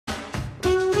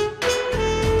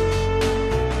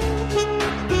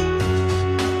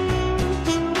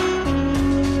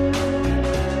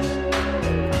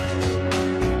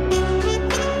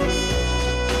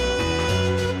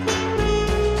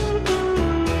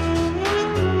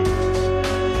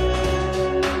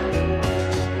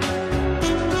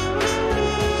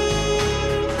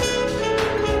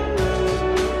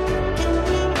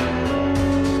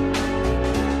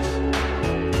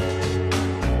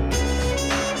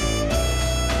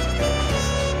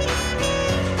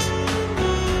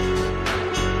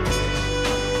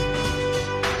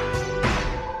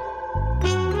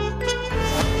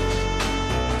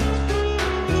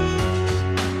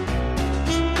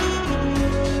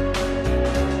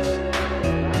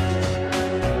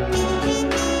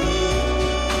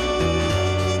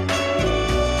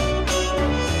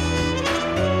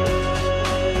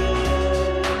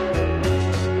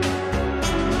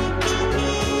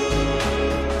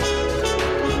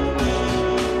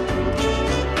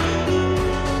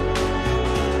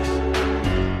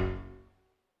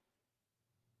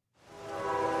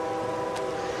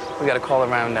got a call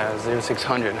around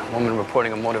 0600, a woman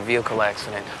reporting a motor vehicle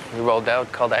accident. We rolled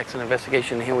out, called accident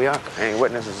investigation, and here we are. Any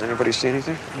witnesses? Anybody see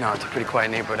anything? No, it's a pretty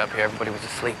quiet neighborhood up here. Everybody was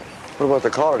asleep. What about the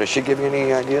caller? Did she give you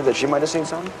any idea that she might have seen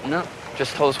something? No,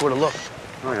 just told us where to look.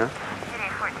 Oh, yeah?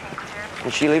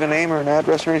 Did she leave a name or an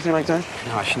address or anything like that?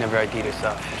 No, she never ID'd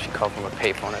herself. She called from a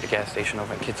payphone at a gas station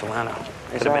over in Kitsilano.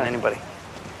 Could have been anybody.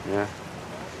 Yeah.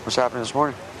 What's happening this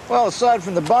morning? Well, aside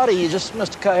from the body, you just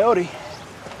missed a coyote.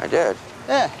 I did?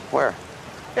 Yeah. Where?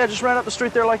 Yeah, just ran up the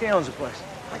street there like he owns the place.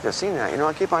 I could have seen that. You know,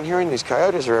 I keep on hearing these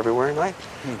coyotes are everywhere, and I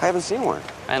haven't seen one.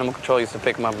 Animal control used to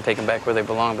pick them up and take them back where they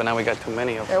belong, but now we got too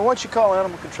many of them. Yeah, once you call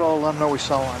animal control, let them know we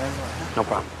saw one anyway. No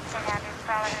problem.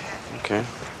 Okay.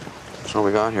 That's what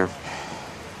we got here.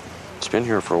 It's been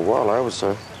here for a while. I was,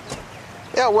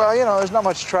 Yeah, well, you know, there's not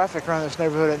much traffic around this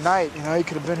neighborhood at night. You know, he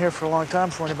could have been here for a long time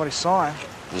before anybody saw him.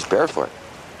 He's barefoot.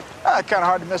 Kind of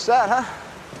hard to miss that, huh?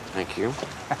 Thank you.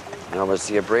 No, but it's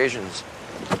the abrasions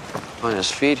on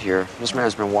his feet here. This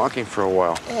man's been walking for a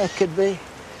while. Yeah, it could be.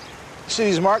 See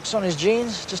these marks on his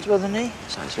jeans, just above the knee?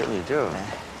 Yes, I certainly do.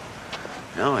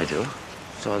 No, I do.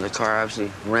 So the car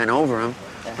obviously ran over him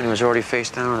when he was already face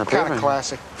down on the pavement. Kind of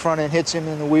classic. Front end hits him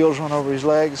and the wheels run over his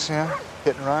legs, yeah?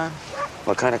 Hit and run.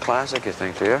 What kind of classic you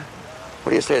think, do you?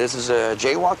 What do you say, this is a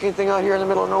jaywalking thing out here in the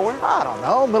middle of nowhere? I don't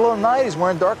know. Middle of the night, he's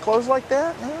wearing dark clothes like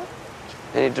that? Yeah.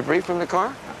 Any debris from the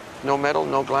car? No metal,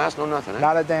 no glass, no nothing, eh?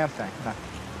 Not a damn thing, no.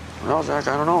 Well, Zach,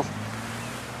 I don't know.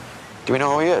 Do we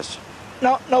know who he is?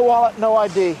 No wallet, no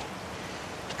ID.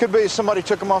 Could be somebody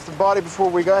took him off the body before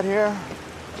we got here.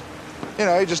 You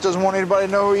know, he just doesn't want anybody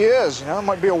to know who he is, you know? There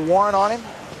might be a warrant on him.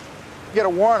 You get a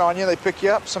warrant on you, they pick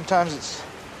you up. Sometimes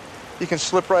you can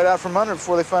slip right out from under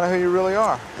before they find out who you really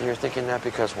are. And you're thinking that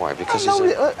because why? Because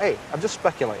Hey, I'm just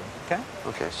speculating, okay?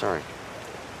 Okay, sorry.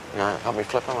 You know, help me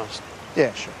flip him?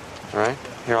 Yeah, sure. All right?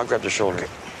 Here, I'll grab the shoulder.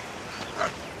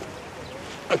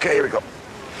 Okay, here we go.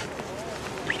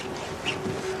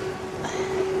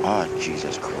 Oh,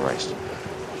 Jesus Christ.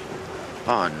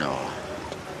 Oh, no.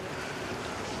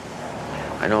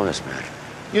 I know this man.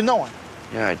 You know him?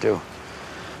 Yeah, I do.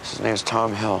 His name's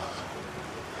Tom Hill.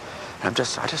 I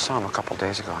just saw him a couple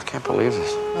days ago. I can't believe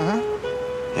this. Uh-huh.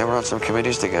 Yeah, we're on some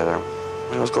committees together.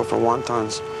 We always go for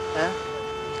wontons. Yeah?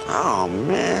 Oh,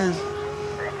 man.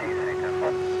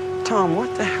 Tom,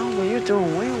 what the hell were you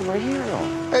doing way over here,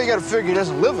 though? Hey, you gotta figure he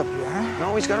doesn't live up here, huh?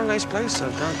 No, he's got a nice place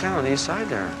downtown on the east side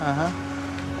there. Uh-huh.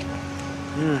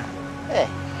 Yeah. Hey.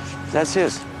 That's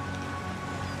his.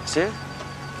 See it?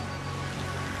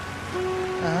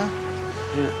 Uh-huh.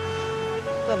 Yeah.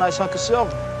 That's a nice hunk of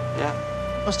silver. Yeah.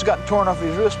 Must have gotten torn off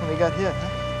his wrist when he got hit,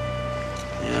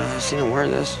 huh? Yeah, I've seen him wear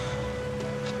this.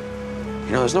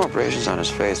 You know, there's no abrasions on his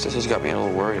face. This has got me a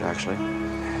little worried, actually.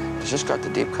 He's just got the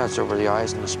deep cuts over the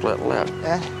eyes and the split lip.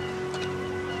 Yeah?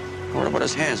 What about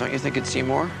his hands? Don't you think you'd see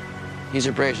more? These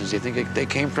abrasions, do you think they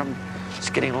came from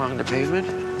skidding along the pavement?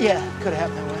 Yeah, could have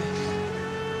happened that way.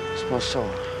 I suppose so.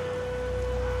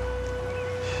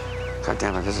 God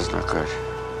damn it, this is not good.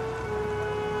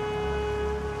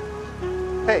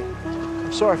 Hey,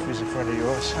 I'm sorry if he's a friend of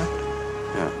yours, huh?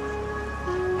 Yeah.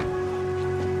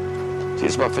 So you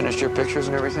just about finished your pictures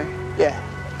and everything? Yeah.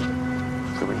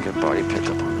 Good, we can get body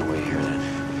pickup on the way here then.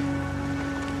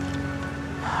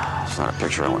 It's not a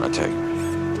picture I want to take.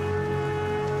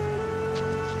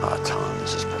 Ah, Tom,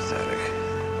 this is pathetic.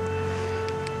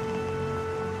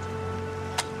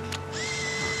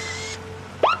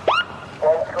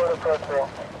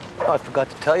 Oh, I forgot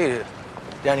to tell you.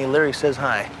 Danny Leary says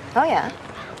hi. Oh, yeah?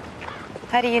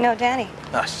 How do you know Danny?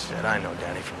 Ah, shit, I know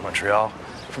Danny from Montreal.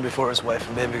 From before his wife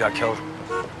and baby got killed.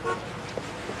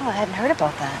 Oh, I hadn't heard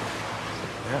about that.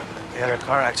 Yeah, they had a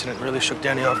car accident. Really shook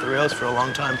Danny off the rails for a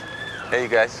long time. Hey, you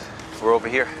guys. We're over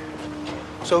here.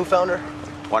 So who found her?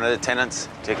 One of the tenants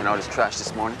taking out his trash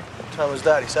this morning. What time was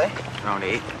that, he say? Around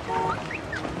 8.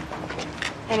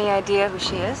 Any idea who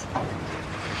she is?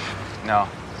 No.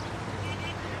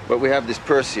 But we have this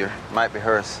purse here. Might be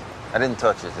hers. I didn't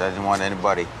touch it. I didn't want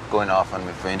anybody going off on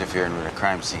me for interfering with a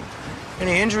crime scene.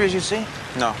 Any injuries you see?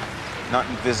 No.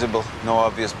 Nothing visible. No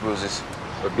obvious bruises.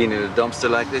 But being in a dumpster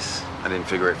like this, I didn't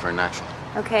figure it for a natural.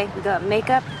 Okay, we got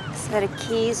makeup, a set of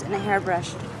keys, and a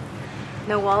hairbrush.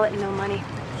 No wallet and no money.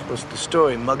 What's the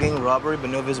story? Mugging, robbery,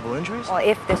 but no visible injuries? Well,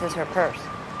 if this is her purse.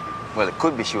 Well, it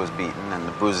could be she was beaten and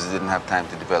the bruises didn't have time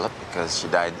to develop because she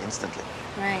died instantly.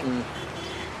 Right.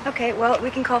 Okay, well, we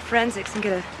can call forensics and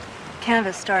get a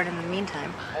canvas started in the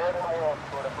meantime.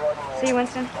 See you,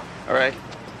 Winston. All right.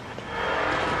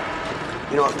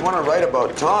 You know, if you want to write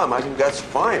about Tom, I think that's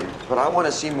fine. But I want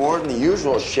to see more than the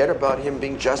usual shit about him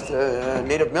being just a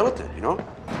native militant, you know?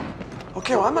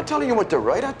 Okay, well, I'm not telling you what to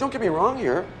write. Don't get me wrong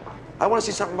here. I want to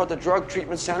see something about the drug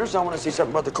treatment centers. I want to see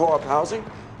something about the co-op housing.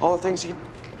 All the things he...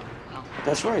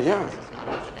 That's right, yeah.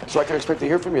 So I can expect to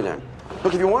hear from you then.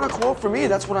 Look, if you want a quote from me,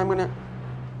 that's what I'm gonna...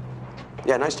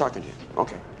 Yeah, nice talking to you.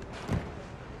 Okay.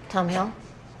 Tom Hill?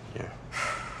 Yeah.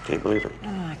 Can you believe it?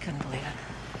 Oh, I couldn't believe it.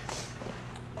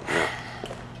 Yeah.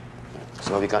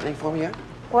 So have you got anything for me yet?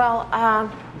 Well, I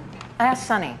asked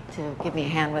Sonny to give me a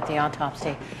hand with the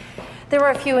autopsy. There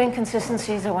were a few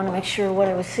inconsistencies. I wanted to make sure what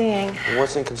I was seeing.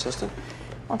 What's inconsistent?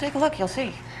 Well, take a look. You'll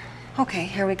see. Okay,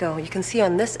 here we go. You can see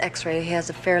on this X-ray he has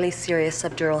a fairly serious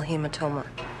subdural hematoma.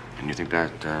 And you think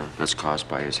that that's caused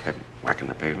by his head whacking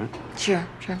the pavement? Sure,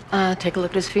 sure. Take a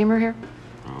look at his femur here.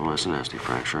 Oh, that's a nasty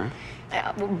fracture,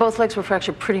 eh? Both legs were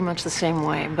fractured pretty much the same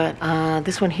way, but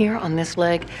this one here on this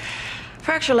leg,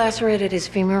 fracture lacerated his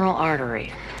femoral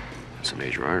artery. It's a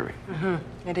major artery.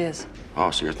 Mm-hmm. It is.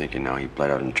 Oh, so you're thinking now he bled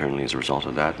out internally as a result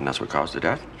of that, and that's what caused the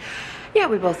death? Yeah,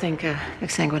 we both think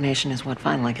exsanguination is what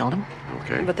finally killed him.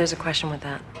 Okay. But there's a question with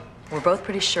that. We're both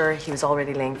pretty sure he was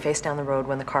already laying face down the road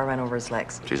when the car ran over his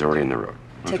legs. So he's already in the road.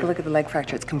 Take a look at the leg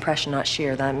fracture. It's compression, not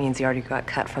shear. That means the artery got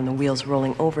cut from the wheels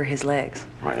rolling over his legs.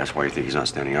 Right, that's why you think he's not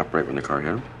standing upright when the car hit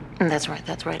him? That's right,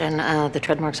 that's right. And the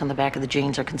tread marks on the back of the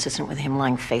jeans are consistent with him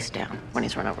lying face down when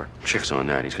he's run over. Checks on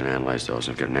that. He's going to analyze those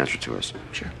and get an answer to us.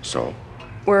 Sure. So?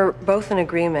 We're both in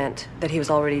agreement that he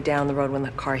was already down the road when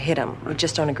the car hit him. We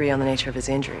just don't agree on the nature of his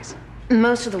injuries.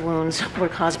 Most of the wounds were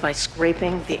caused by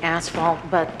scraping the asphalt,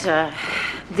 but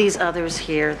these others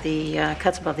here, the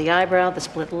cuts above the eyebrow, the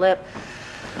split lip,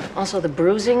 also the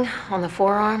bruising on the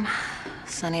forearm,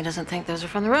 Sonny doesn't think those are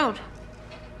from the road.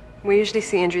 We usually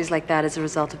see injuries like that as a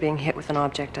result of being hit with an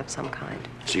object of some kind.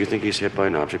 So you think he's hit by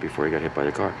an object before he got hit by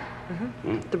the car?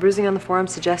 Mm-hmm. The bruising on the forearm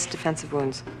suggests defensive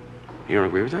wounds. You don't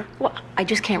agree with that? Well, I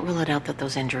just can't rule it out that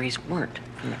those injuries weren't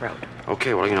from the road.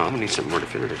 Okay, well, I'm gonna need something more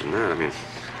definitive than that. I mean,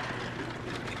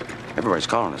 everybody's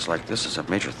calling us like this is a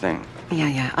major thing.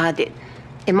 Yeah.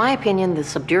 In my opinion, the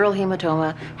subdural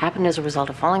hematoma happened as a result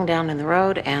of falling down in the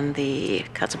road, and the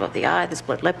cuts above the eye, the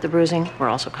split lip, the bruising were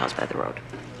also caused by the road.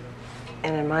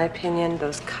 And in my opinion,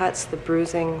 those cuts, the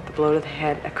bruising, the blow to the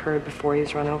head occurred before he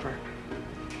was run over.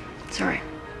 Sorry.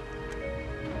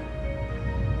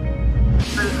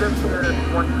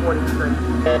 146.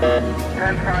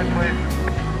 10-5, please.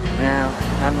 Well,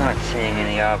 I'm not seeing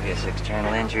any obvious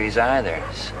external injuries either.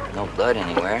 There's no blood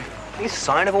anywhere. Any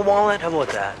sign of a wallet? How about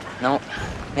that? No.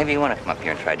 Maybe you want to come up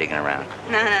here and try digging around.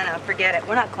 No, forget it.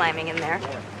 We're not climbing in there.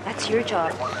 That's your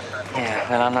job. Yeah,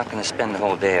 well, I'm not going to spend the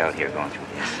whole day out here going through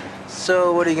this.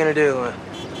 So, what are you gonna do?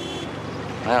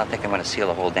 Well, I think I'm going to seal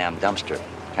the whole damn dumpster.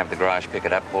 Have the garage pick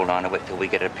it up, hold on to it till we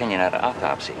get an opinion out of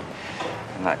autopsy.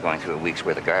 I'm not going through a week's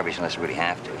worth of garbage unless we really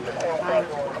have to. Fine.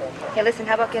 Hey, listen,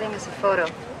 how about getting us a photo?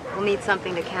 We'll need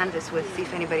something to canvass with, see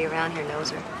if anybody around here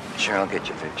knows her. Sure, I'll get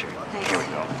you a picture. Thanks. Here we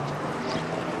go.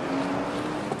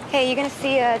 Hey, you gonna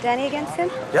see Danny again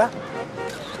soon? Yeah.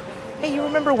 Hey, you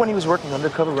remember when he was working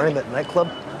undercover running that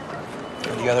nightclub?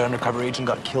 And the other undercover agent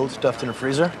got killed, stuffed in a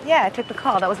freezer? Yeah, I took the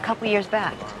call. That was a couple years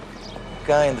back. The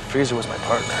guy in the freezer was my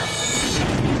partner.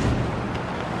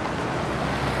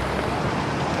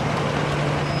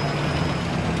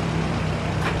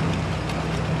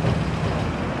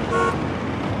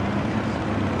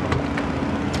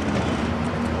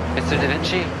 Mr. Da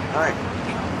Vinci, Hi.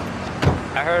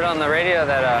 I heard on the radio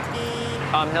that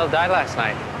Tom Hill died last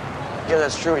night. Yeah,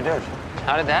 that's true, he did.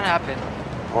 How did that happen?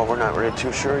 Well, we're not really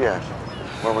too sure yet.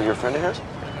 Well, were you a friend of his?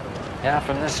 Yeah,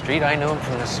 from the street. I know him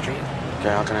from the street.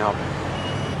 Okay, how can I help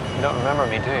you? You don't remember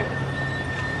me, do you?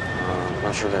 I'm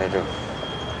not sure that I do.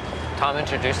 Tom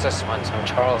introduced us once. I'm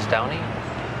Charles Downey.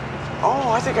 Oh,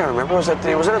 I think I remember. Was it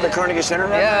at the Carnegie Center?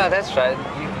 Yeah, that's right.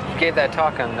 You gave that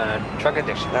talk on drug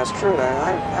addiction. That's true.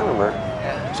 I remember.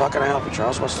 Yeah. So how can I help you,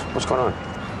 Charles? What's going on?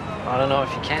 I don't know if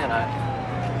you can.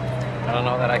 I don't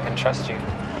know that I can trust you. I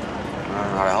don't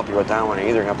know how to help you with that one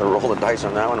either. You have to roll the dice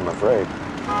on that one, I'm afraid.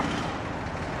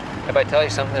 If I tell you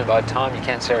something about Tom, you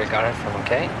can't say where he got it from,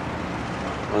 okay?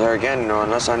 Well, there again,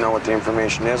 unless I know what the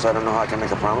information is, I don't know how I can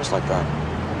make a promise like that.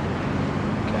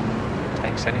 Okay.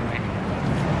 Thanks anyway.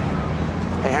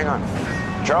 Hey, hang on.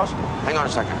 Charles, hang on a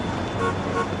second.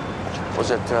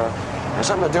 Was it, has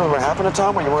something to do with what happened to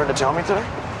Tom, what you wanted to tell me today?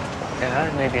 Yeah,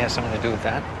 it maybe has something to do with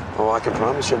that. Well, I can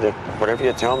promise you that whatever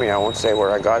you tell me, I won't say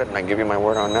where I got it, and I give you my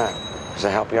word on that. Does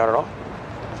that help you out at all?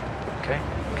 Okay.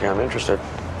 Okay, I'm interested.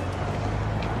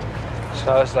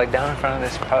 So I was like down in front of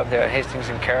this pub there at Hastings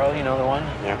and Carroll, you know the one?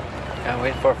 Yeah. And I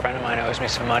waited for a friend of mine who owes me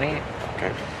some money.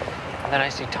 Okay. And then I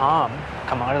see Tom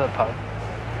come out of the pub.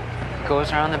 He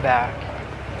goes around the back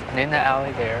and in the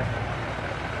alley there.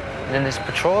 And then this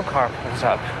patrol car pulls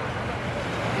up.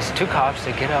 These two cops,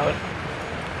 they get out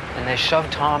and they shove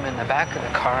Tom in the back of the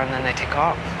car, and then they take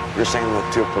off. You're saying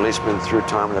the two policemen threw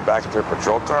Tom in the back of their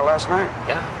patrol car last night?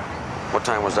 Yeah. What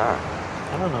time was that?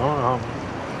 I don't know.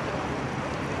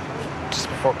 Just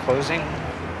before closing.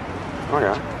 Oh,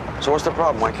 yeah. So what's the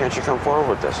problem? Why can't you come forward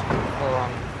with this? Well,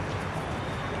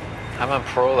 I'm on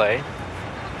parole, and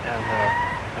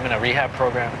I'm in a rehab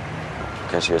program.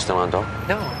 Okay, so you're still on dope?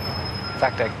 No. In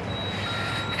fact, I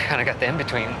kind of got the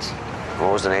in-betweens.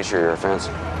 What was the nature of your offense?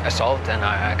 Assault, and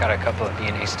I got a couple of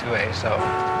B&Es 2A, so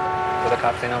for the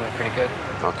cops, they know me pretty good.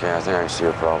 Okay, I think I see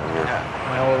your problem here. Yeah.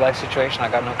 My whole life situation, I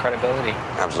got no credibility.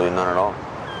 Absolutely none at all.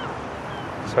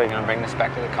 So are you going to bring this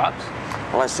back to the cops?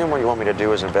 Well, I assume what you want me to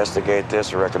do is investigate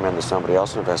this or recommend that somebody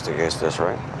else investigates this,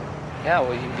 right? Yeah,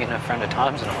 well, you being a friend of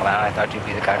Tom's and all that, I thought you'd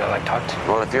be the guy to, like, talk to.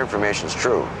 Well, if your information's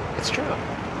true... It's true.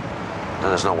 Then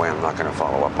there's no way I'm not going to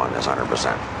follow up on this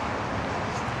 100%.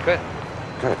 Good.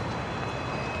 Good.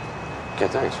 Okay,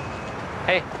 thanks.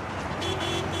 Hey,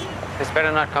 this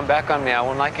better not come back on me. I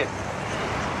won't like it.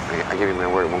 I give you my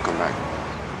word, it won't come back.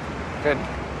 Good.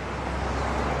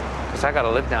 Because I got to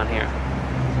live down here.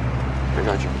 I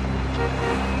got you.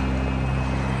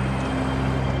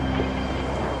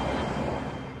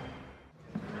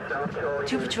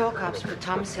 Two patrol cops put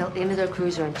Thomas Hill into their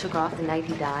cruiser and took off the night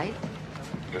he died.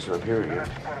 That's what I'm hearing, yeah.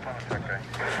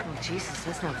 Oh, Jesus,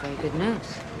 that's not very good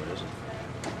news.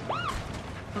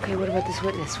 Okay, what about this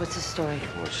witness? What's his story?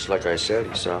 Well, just like I said,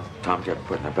 he saw Tom get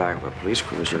put in the back of a police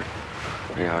cruiser.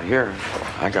 Way out here,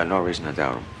 I got no reason to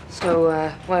doubt him. So,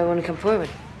 why won't he come forward?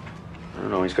 I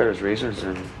don't know, he's got his reasons,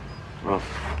 and, well,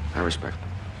 I respect him.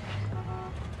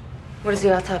 What does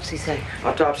the autopsy say?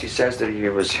 Autopsy says that he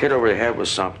was hit over the head with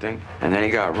something, and then he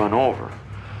got run over.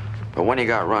 But when he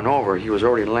got run over, he was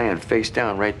already laying face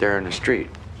down right there in the street.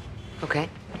 Okay.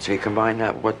 So you combine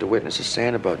that with what the witness is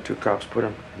saying about two cops put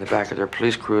him in the back of their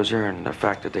police cruiser and the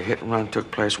fact that the hit and run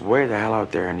took place way the hell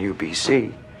out there in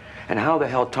UBC, and how the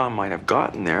hell Tom might have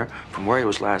gotten there from where he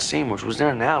was last seen, which was in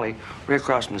an alley right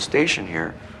across from the station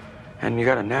here. And you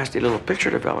got a nasty little picture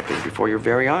developing before your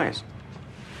very eyes.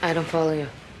 I don't follow you.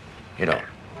 You don't?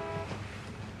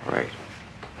 Right.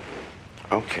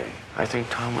 Okay. I think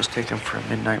Tom was taken for a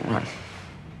midnight run.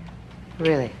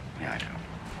 Really? Yeah, I do.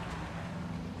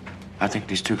 I think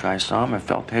these two guys saw him and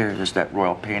felt, hey, there's that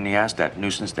royal pain in the ass, that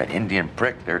nuisance, that Indian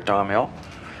prick there, Tom Hill.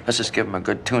 Let's just give him a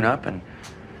good tune-up and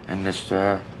just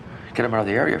get him out of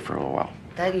the area for a little while.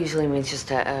 That usually means just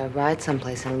a ride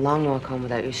someplace and a long walk home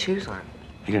without your shoes on.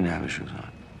 He didn't have his shoes on.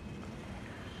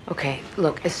 Okay,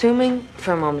 look, assuming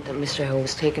for a moment that Mr. Hill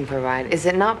was taken for a ride, is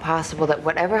it not possible that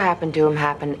whatever happened to him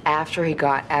happened after he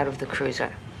got out of the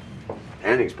cruiser?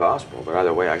 Anything's possible, but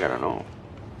either way, I gotta know.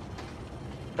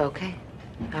 Okay.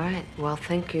 All right. Well,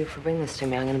 thank you for bringing this to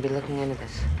me. I'm going to be looking into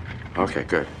this. Okay,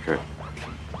 good, good.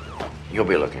 You'll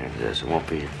be looking into this. It won't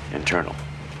be internal.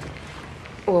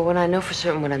 Well, when I know for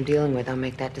certain what I'm dealing with, I'll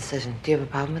make that decision. Do you have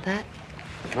a problem with that?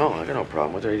 No, I got no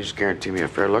problem with it. You just guarantee me a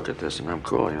fair look at this, and I'm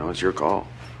cool. You know, it's your call.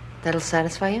 That'll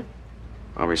satisfy you?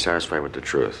 I'll be satisfied with the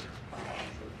truth.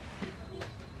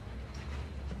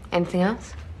 Anything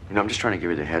else? You know, I'm just trying to give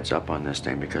you the heads up on this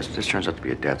thing because this turns out to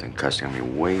be a death in custody.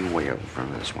 I'm way, way up in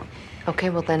front of this one. Okay,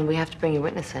 well, then we have to bring your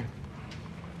witness in.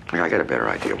 I got a better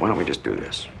idea. Why don't we just do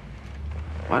this?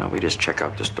 Why don't we just check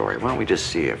out the story? Why don't we just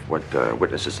see if what the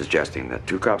witness is suggesting, that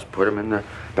two cops put him in the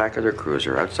back of their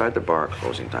cruiser outside the bar at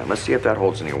closing time. Let's see if that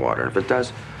holds any water. And if it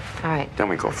does, all right, then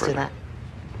we go let's further. do that.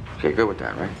 Okay, good with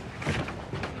that, right?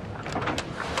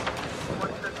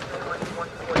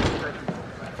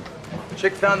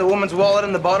 Chick found the woman's wallet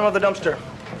in the bottom of the dumpster.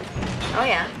 Oh,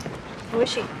 yeah? Who is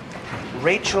she?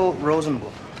 Rachel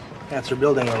Rosenblum. That's her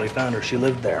building where we found her. She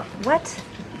lived there. What?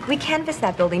 We canvassed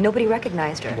that building. Nobody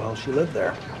recognized her. Well, she lived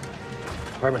there.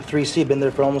 Apartment 3C, been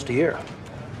there for almost a year.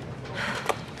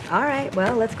 All right,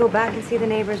 well, let's go back and see the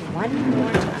neighbors one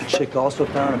more time. Chick also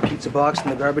found a pizza box in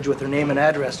the garbage with her name and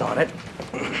address on it.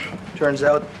 Turns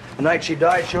out, the night she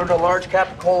died, she ordered a large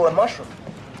capicola and mushroom.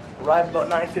 Arrived about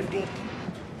 9:15.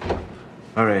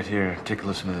 All right, here, take a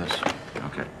listen to this.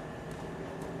 Okay.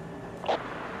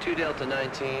 2 Delta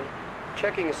 19,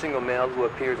 checking a single male who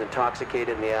appears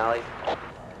intoxicated in the alley.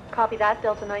 Copy that,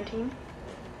 Delta 19.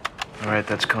 All right,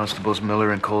 that's Constables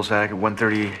Miller and Kolzak at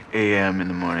 1:30 a.m. in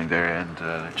the morning there, and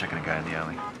they're checking a guy in the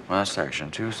alley. Well, that's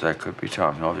section 2, so that could be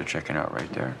Tom Hill. They're checking out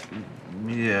right there.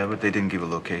 Yeah, but they didn't give a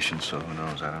location, so who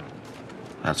knows? I don't know.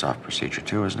 That's off procedure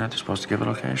 2, isn't it? They're supposed to give a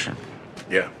location.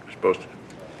 Yeah, they're supposed to.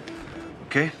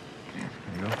 Okay, here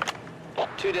you go.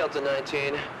 2 Delta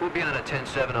 19, we'll be on a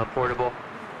 10-7 on portable.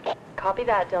 Copy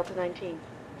that, Delta 19.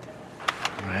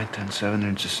 All right, 10-7,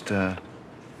 and just a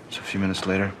few minutes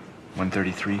later,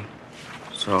 1:33.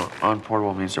 So, on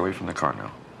portable means they're away from the car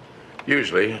now.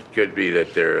 Usually, it could be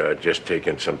that they're just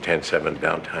taking some 10-7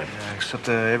 downtime. Yeah, except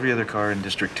every other car in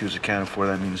District 2 is accounted for.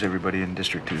 That means everybody in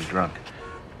District 2 is drunk.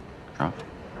 Drunk?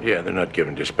 Yeah, they're not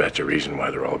giving dispatch a reason why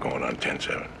they're all going on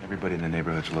 10-7. Everybody in the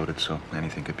neighborhood's loaded, so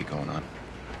anything could be going on.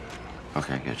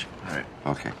 Okay, get you. All right.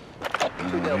 Okay.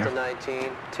 Delta 19,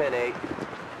 10-8.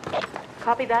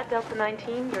 Copy that, Delta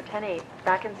 19. You're 10-8.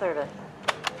 Back in service.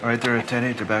 All right, they're at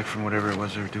 10-8. They're back from whatever it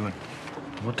was they were doing.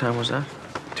 What time was that?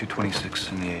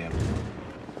 2:26 in the a.m.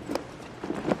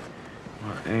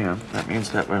 Well, a.m. That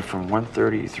means that we're from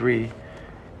 1:33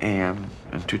 a.m.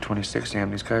 and 2:26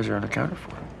 a.m. These guys are unaccounted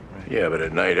for. Yeah, but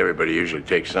at night, everybody usually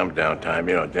takes some downtime.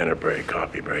 You know, dinner break,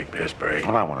 coffee break, piss break.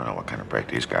 Well, I want to know what kind of break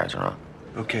these guys are on.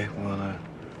 Okay, well,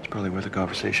 it's probably worth a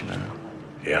conversation, I know.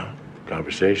 Yeah,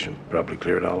 conversation. Probably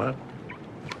clear it all up.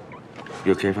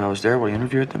 You okay if I was there while you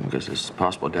interviewed them? Because there's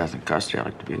possible death in custody. I'd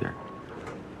like to be there.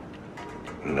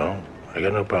 No, I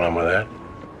got no problem with that.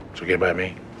 It's okay by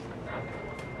me.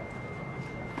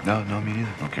 No, me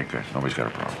neither. Okay, good. Nobody's got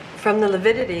a problem. From the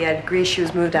lividity, I'd agree she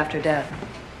was moved after death.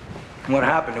 What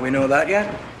happened? Do we know that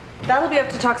yet? That'll be up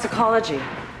to toxicology.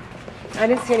 I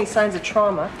didn't see any signs of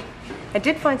trauma. I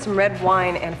did find some red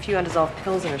wine and a few undissolved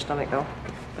pills in her stomach, though.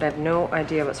 But I have no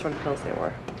idea what sort of pills they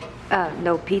were.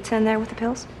 No pizza in there with the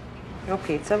pills? No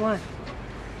pizza? Why?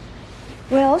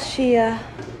 Well, she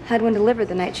had one delivered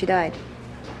the night she died.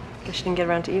 Guess she didn't get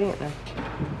around to eating it then.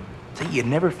 See, you'd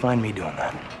never find me doing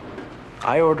that.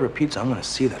 I order a pizza, I'm gonna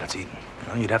see that it's eaten. You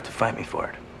know, you'd have to fight me for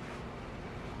it.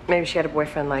 Maybe she had a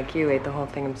boyfriend like you, ate the whole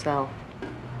thing himself.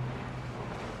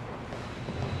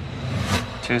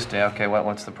 Tuesday, okay,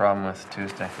 what's the problem with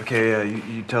Tuesday? Okay,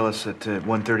 you tell us at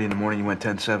 1:30 in the morning you went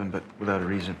 10-7, but without a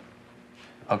reason.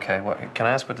 Okay, can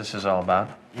I ask what this is all about?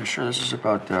 Yeah, sure. This is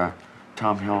about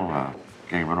Tom Hill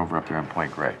getting run over up there in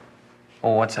Point Grey.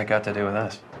 Well, what's that got to do with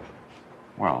us?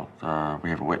 Well, we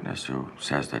have a witness who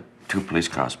says that 2 police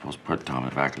constables put Tom in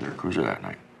the back of their cruiser that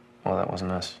night. Well, that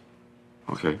wasn't us.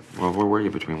 Okay. Well, where were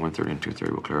you between 1:30 and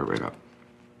 2:30? We'll clear it right up.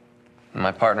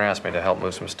 My partner asked me to help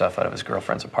move some stuff out of his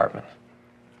girlfriend's apartment.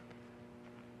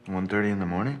 1:30 in the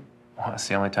morning? Well, that's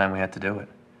the only time we had to do it.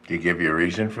 Did he give you a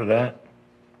reason for that?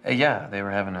 Yeah, they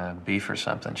were having a beef or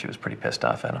something. She was pretty pissed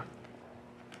off at him.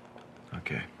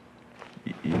 Okay.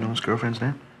 You know his girlfriend's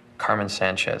name? Carmen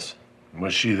Sanchez.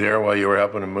 Was she there while you were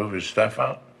helping him move his stuff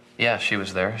out? Yeah, she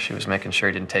was there. She was making sure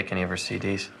he didn't take any of her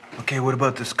CDs. Okay, what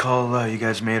about this call you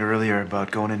guys made earlier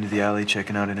about going into the alley,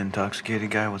 checking out an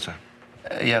intoxicated guy? What's that?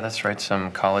 Yeah, that's right.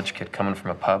 Some college kid coming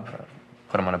from a pub.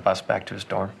 Put him on a bus back to his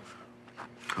dorm.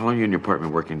 How long are you in your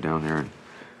apartment working down there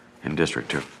in District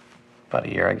 2? About a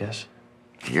year, I guess.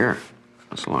 A year?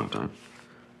 That's a long time.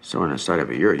 So inside of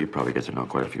a year, you probably get to know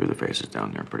quite a few of the faces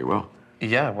down there pretty well.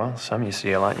 Yeah, well, some you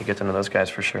see a lot. You get to know those guys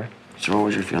for sure. So what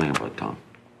was your feeling about Tom?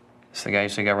 It's the guy you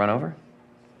said got run over?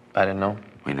 I didn't know.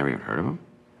 We never even heard of him?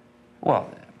 Well,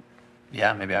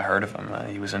 yeah, maybe I heard of him.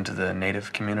 He was into the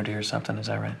native community or something, is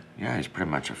that right? Yeah, he's pretty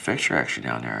much a fixture actually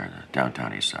down there on the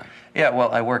downtown east side. Yeah,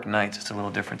 well, I work nights. It's a little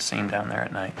different scene down there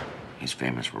at night. He's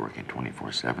famous for working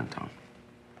 24/7, Tom.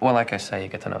 Well, like I say, you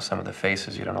get to know some of the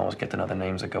faces. You don't always get to know the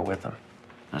names that go with them.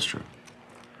 That's true.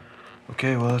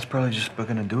 Okay, well, that's probably just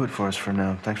gonna do it for us for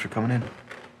now. Thanks for coming in.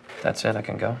 That's it, I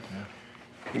can go?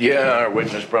 Yeah, our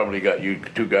witness probably got you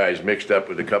 2 guys mixed up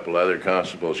with a couple other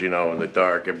constables, you know, in the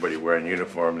dark, everybody wearing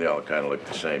uniform, they all kind of look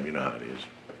the same, you know how it is.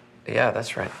 Yeah,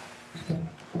 that's right.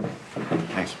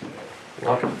 Thanks.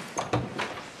 You're welcome.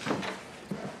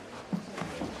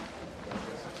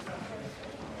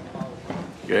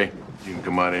 Okay, you can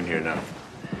come on in here now.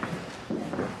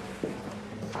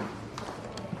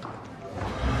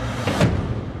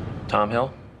 Tom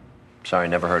Hill? Sorry,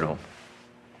 never heard of him.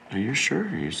 Are you sure?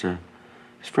 He's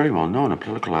fairly well known, a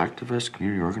political activist,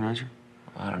 community organizer.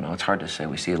 I don't know, it's hard to say.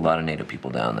 We see a lot of native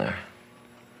people down there.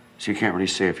 So you can't really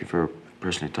say if you've ever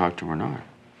personally talked to him or not.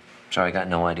 Sorry, I got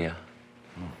no idea.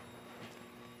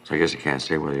 So I guess you can't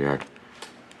say whether you had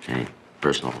any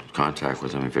personal contact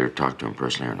with him, if you ever talked to him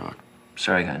personally or not.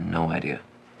 Sorry, I got no idea.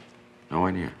 No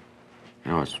idea.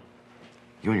 You know,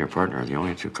 you and your partner are the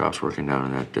only 2 cops working down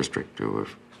in that district who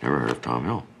have never heard of Tom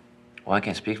Hill. Well, I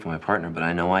can't speak for my partner, but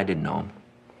I know I didn't know him.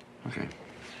 Okay.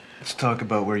 Let's talk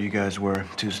about where you guys were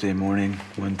Tuesday morning,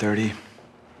 1:30.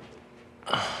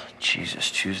 Oh,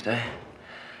 Jesus, Tuesday?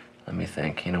 Let me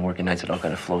think. You know, working nights, it all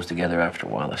kind of flows together after a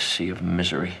while, a sea of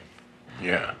misery.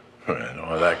 Yeah, I know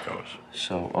how that goes.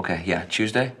 So, okay, yeah,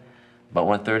 Tuesday, about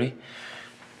 1:30.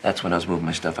 That's when I was moving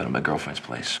my stuff out of my girlfriend's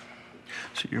place.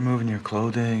 So you're moving your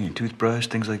clothing, your toothbrush,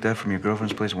 things like that from your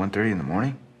girlfriend's place at 1:30 in the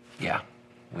morning? Yeah,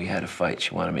 we had a fight.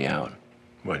 She wanted me out.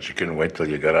 What, you couldn't wait till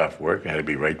you got off work? It had to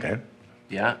be right then?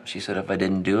 Yeah, she said if I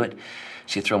didn't do it,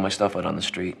 she'd throw my stuff out on the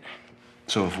street.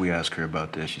 So if we ask her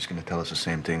about this, she's gonna tell us the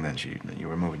same thing then, that you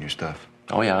were moving your stuff.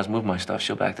 Oh, yeah, I was moving my stuff.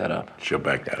 She'll back that up. She'll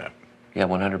back that up. Yeah,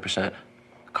 100%.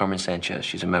 Carmen Sanchez,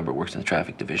 she's a member, works in the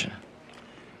traffic division.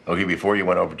 Okay, before you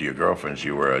went over to your girlfriend's,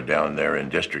 you were down there in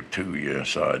District 2. You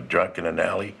saw a drunk in an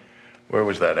alley. Where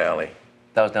was that alley?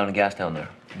 That was down in Gastown there.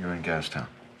 You're in Gastown.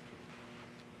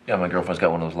 Yeah, my girlfriend's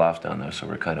got one of those lofts down there, so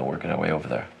we're kind of working our way over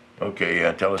there.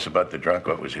 Okay, tell us about the drunk.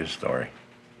 What was his story?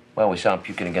 Well, we saw him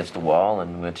puking against the wall,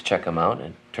 and we went to check him out, and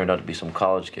it turned out to be some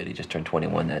college kid. He just turned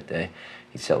 21 that day.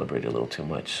 He celebrated a little too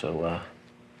much, so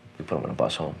we put him on a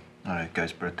bus home. All right,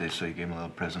 guy's birthday, so you gave him a little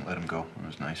present, let him go. It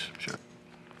was nice, sure.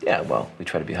 Yeah, well, we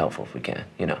try to be helpful if we can,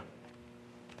 you know.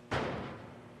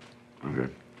 I'm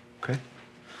good. Okay.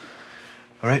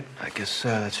 All right, I guess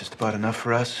that's just about enough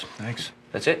for us. Thanks.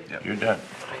 That's it? Yep. You're done.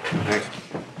 Thanks.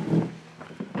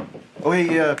 Oh,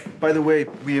 hey, by the way,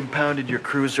 we impounded your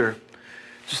cruiser.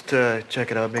 Just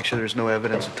check it out, make sure there's no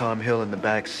evidence of Tom Hill in the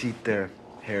back seat there.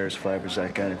 Hairs, fibers,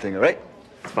 that kind of thing, all right?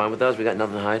 It's fine with us. We got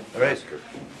nothing to hide. All right.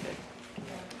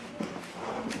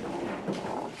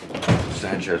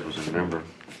 Sanchez was a member.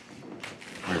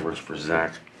 He works for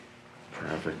Zach.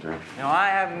 Traffic there. You know, I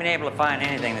haven't been able to find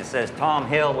anything that says Tom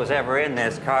Hill was ever in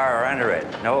this car or under it.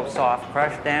 No soft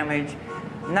crush damage,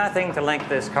 nothing to link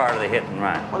this car to the hit and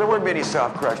run. Well, there wouldn't be any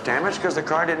soft crush damage because the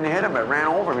car didn't hit him. It ran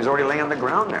over him. He's already laying on the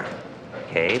ground there.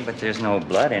 Okay, but there's no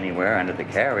blood anywhere under the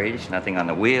carriage, nothing on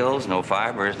the wheels, no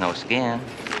fibers, no skin.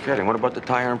 Okay, and what about the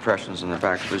tire impressions on the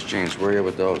back of his jeans? Where are you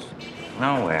with those?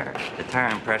 Nowhere. The tire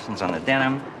impressions on the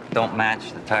denim don't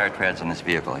match the tire treads on this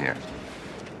vehicle here.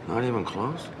 Not even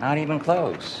close? Not even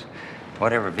close.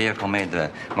 Whatever vehicle made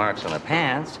the marks on the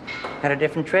pants had a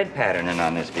different tread pattern than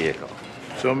on this vehicle.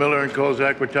 So Miller and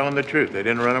Kozak were telling the truth. They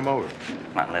didn't run him over.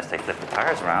 Not unless they flipped the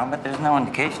tires around, but there's no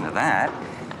indication of that.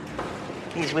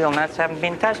 These wheel nuts haven't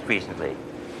been touched recently.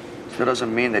 Still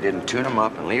doesn't mean they didn't tune him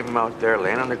up and leave him out there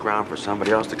laying on the ground for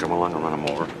somebody else to come along and run him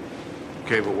over.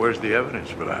 Okay, but where's the evidence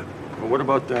for that? Well, what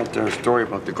about that story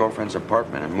about the girlfriend's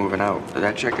apartment and moving out? Did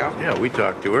that check out? Yeah, we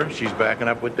talked to her. She's backing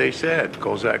up what they said.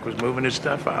 Kozak was moving his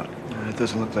stuff out. It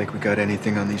doesn't look like we got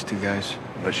anything on these two guys.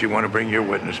 Unless you want to bring your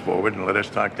witness forward and let us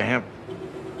talk to him.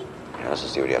 Yeah, let's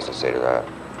just see what he has to say to that.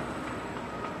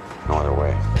 No other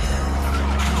way.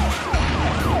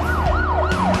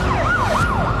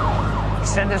 He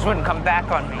said this wouldn't come back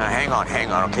on me. Now, hang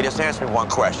on, okay? Just answer me one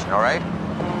question, all right?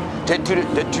 Did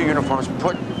two uniforms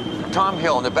put Tom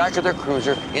Hill in the back of their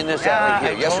cruiser in this alley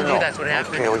here? Yes or no? That's what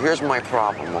happened. Okay, well, here's my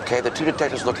problem, okay? The two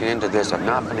detectives looking into this have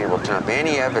not been able to turn up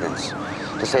any evidence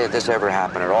to say that this ever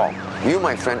happened at all. You,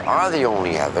 my friend, are the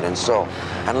only evidence, so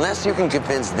unless you can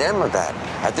convince them of that,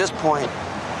 at this point,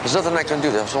 there's nothing I can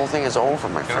do. This whole thing is over,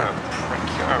 my friend.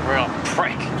 You're a real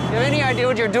prick. You have any idea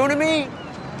what you're doing to me?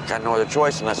 Got no other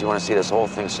choice unless you want to see this whole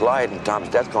thing slide and Tom's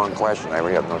death go in question. I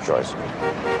really have no choice.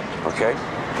 Okay?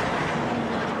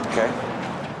 Okay?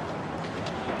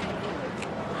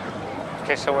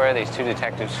 Okay, so where are these two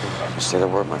detectives? Just say the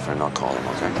word, my friend. I'll call them,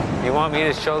 okay? You want me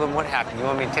to show them what happened? You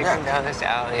want me to take them down this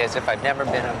alley as if I've never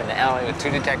been up in the alley with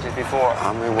two detectives before?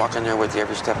 I'm gonna be walking there with you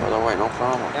every step of the way, no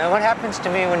problem. Now, what happens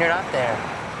to me when you're not there?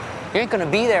 You ain't gonna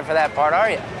be there for that part, are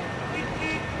you?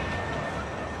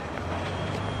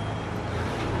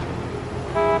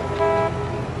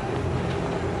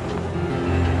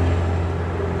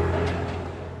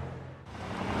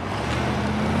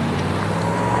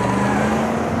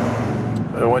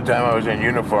 One time I was in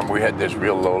uniform, we had this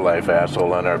real low-life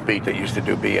asshole on our beat that used to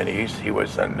do B&Es. He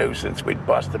was a nuisance. We'd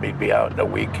bust him. He'd be out in a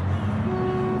week.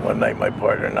 One night, my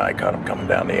partner and I caught him coming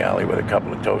down the alley with a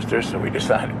couple of toasters, so we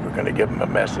decided we were going to give him a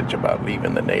message about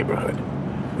leaving the neighborhood.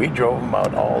 We drove him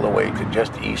out all the way to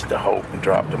just east of Hope and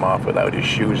dropped him off without his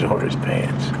shoes or his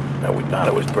pants. Now, we thought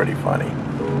it was pretty funny.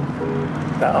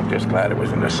 Now, I'm just glad it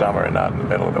was in the summer and not in the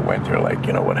middle of the winter, like,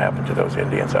 you know, what happened to those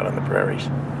Indians out on the prairies.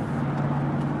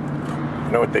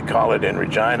 You know what they call it in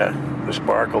Regina? The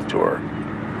Sparkle Tour.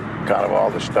 Kind of all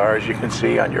the stars you can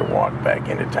see on your walk back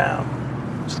into town.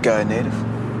 Is the guy a native?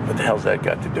 What the hell's that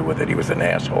got to do with it? He was an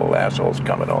asshole. Assholes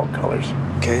come in all colors.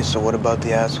 Okay, so what about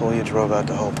the asshole you drove out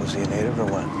to Hope? Was he a native or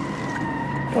what?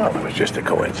 Well, it was just a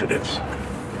coincidence.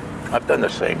 I've done the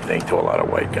same thing to a lot of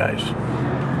white guys.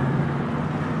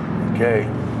 Okay,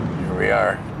 here we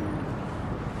are.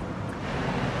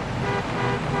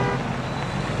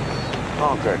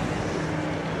 Oh, good.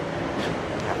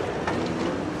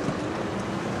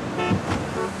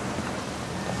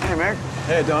 Hey, Mick.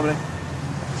 Hey, Dominic.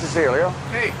 Cecilio.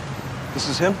 Hey. This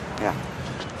is him? Yeah.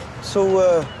 So,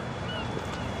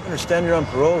 I understand you're on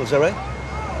parole, is that right?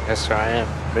 Yes, sir, I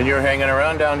am. Been you hanging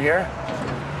around down here?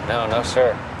 No,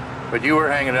 sir. But you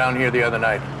were hanging down here the other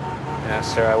night.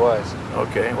 Yes, sir, I was.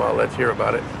 Okay, well, let's hear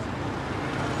about it.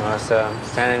 I was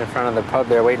standing in front of the pub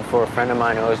there waiting for a friend of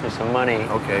mine who owes me some money.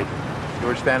 Okay. You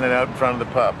were standing out in front of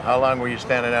the pub. How long were you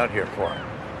standing out here for?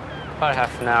 About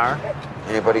half an hour.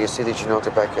 Anybody you see that you know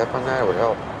could back you up on that? It would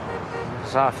help. I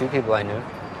saw a few people I knew.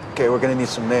 Okay, we're gonna need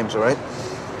some names, all right?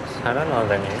 I don't know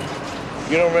their names.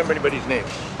 You don't remember anybody's names,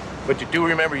 but you do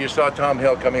remember you saw Tom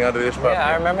Hill coming out of this pub. Yeah,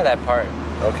 I remember that part.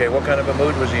 Okay, what kind of a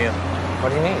mood was he in? What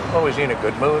do you mean? Oh, was he in a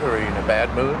good mood or in a bad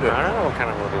mood? Or... I don't know what kind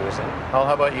of mood he was in. Oh,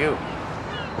 how about you?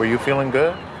 Were you feeling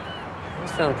good? I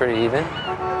was feeling pretty even.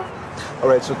 All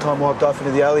right, so Tom walked off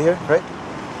into the alley here, right?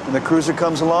 And the cruiser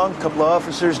comes along, a couple of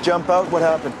officers jump out. What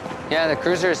happened? Yeah, the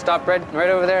cruiser stopped right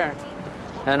over there.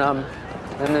 And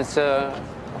then it's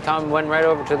Tom went right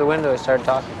over to the window and started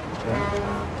talking.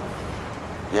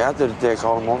 Yeah, did they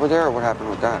call him over there, or what happened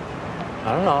with that?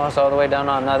 I don't know. It's all the way down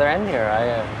on the other end here.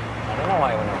 I don't know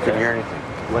why he went over there. Couldn't hear anything.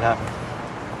 What happened?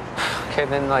 Okay,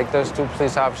 then like those two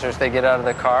police officers, they get out of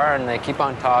the car and they keep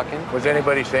on talking. Was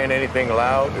anybody saying anything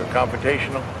loud or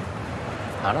confrontational?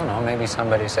 I don't know. Maybe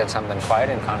somebody said something quiet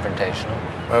and confrontational.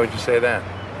 Why would you say that?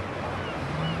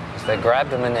 So they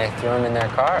grabbed him and they threw him in their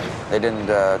car. They didn't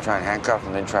try and handcuff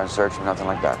him, didn't try and search him, nothing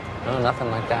like that? No, nothing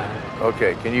like that.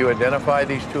 Okay, can you identify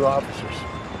these two officers?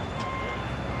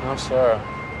 No, sir.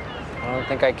 I don't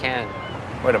think I can.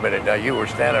 Wait a minute, now you were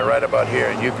standing right about here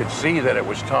and you could see that it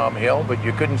was Tom Hill, but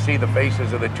you couldn't see the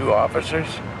faces of the two officers?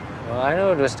 Well, I knew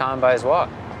it was Tom by his walk.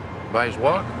 By his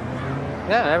walk?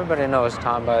 Yeah, everybody knows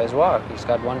Tom by his walk. He's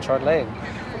got one short leg.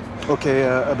 Okay,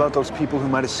 about those people who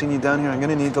might have seen you down here, I'm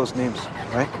gonna need those names,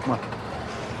 all right? Come on.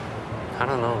 I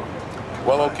don't know.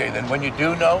 Well, okay, then when you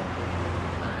do know,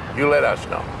 you let us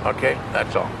know, okay?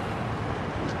 That's all.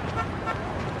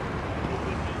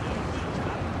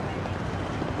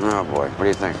 Oh, boy. What do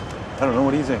you think? I don't know.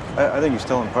 What do you think? I think he's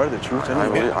telling part of the truth.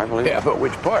 I believe Yeah, but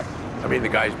which part? I mean, the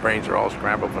guy's brains are all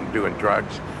scrambled from doing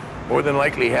drugs. More than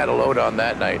likely he had a load on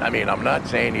that night. I mean, I'm not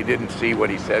saying he didn't see what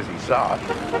he says he saw,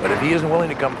 but if he isn't willing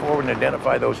to come forward and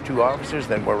identify those two officers,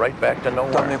 then we're right back to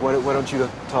nowhere. Dominic, why don't you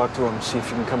talk to him, see if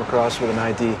you can come across with an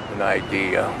ID? An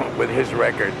ID? With his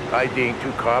record, IDing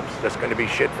two cops, that's going to be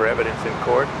shit for evidence in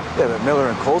court? Yeah, but Miller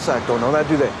and Kolsak don't know that,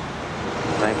 do they?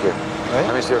 Thank you. Right?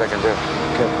 Let me see what I can do.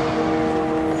 Okay.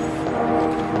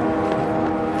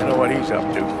 I know what he's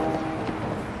up to.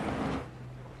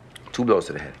 2 blows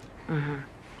to the head. Mm-hmm.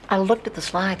 I looked at the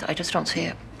slides. I just don't see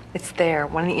it. It's there.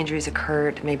 One of the injuries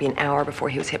occurred maybe an hour before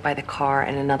he was hit by the car,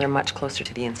 and another much closer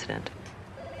to the incident.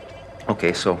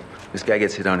 Okay, so this guy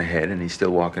gets hit on the head and he's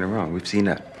still walking around. We've seen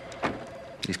that.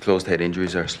 These closed head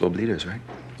injuries are slow bleeders, right?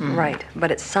 Mm. Right,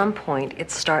 but at some point it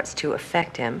starts to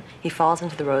affect him. He falls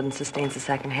into the road and sustains a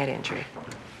second head injury.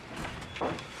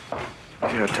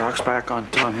 You know, talks back on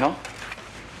Tom Hill?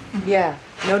 Yeah,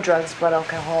 no drugs. Blood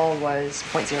alcohol was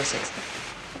 0.06.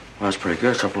 Well, that's pretty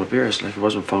good. A couple of beers. Like he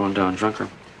wasn't falling down drunk or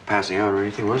passing out or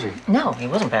anything, was he? No, he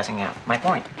wasn't passing out. My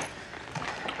point.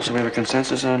 So we have a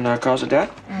consensus on cause of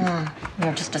death? We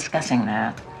were just discussing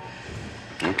that.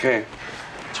 Okay.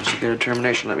 Just to get a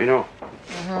determination, let me know.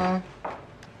 Mm-hmm.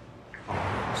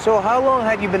 So how long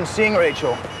had you been seeing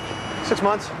Rachel? 6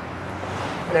 months.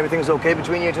 And everything's okay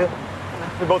between you two?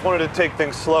 We both wanted to take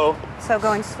things slow. So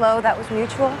going slow, that was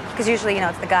mutual? Because usually, you know,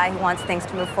 it's the guy who wants things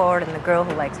to move forward and the girl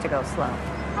who likes to go slow.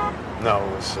 No,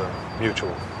 it was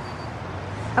mutual.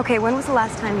 Okay, when was the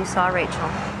last time you saw Rachel?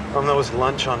 That was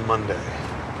lunch on Monday.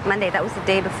 Monday, that was the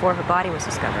day before her body was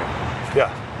discovered.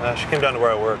 Yeah, she came down to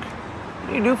where I work. What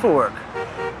do you do for work?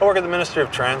 I work at the Ministry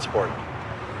of Transport.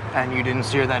 And you didn't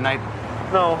see her that night?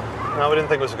 No, we didn't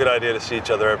think it was a good idea to see each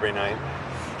other every night.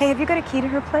 Hey, have you got a key to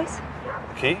her place?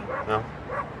 A key? No.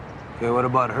 Okay, what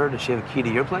about her? Does she have a key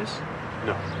to your place?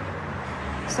 No.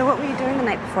 So what were you doing the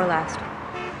night before last?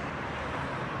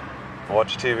 I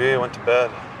watched TV, I went to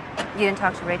bed. You didn't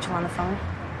talk to Rachel on the phone?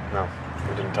 No,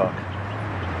 we didn't talk.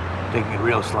 Taking it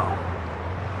real slow.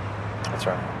 That's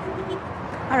right.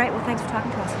 All right, well, thanks for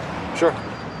talking to us. Sure.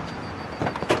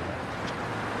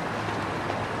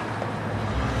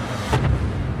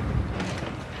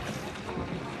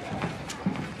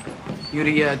 You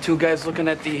the two guys looking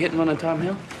at the hit and run on Tom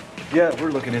Hill? Yeah,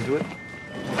 we're looking into it.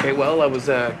 Okay, well, I was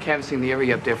canvassing the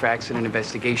area up there for accident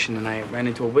investigation, and I ran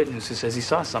into a witness who says he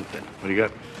saw something. What do you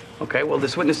got? Okay, well,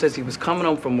 this witness says he was coming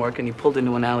home from work, and he pulled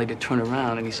into an alley to turn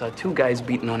around, and he saw 2 guys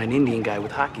beating on an Indian guy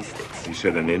with hockey sticks. You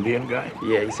said an Indian guy?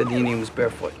 Yeah, he said the Indian was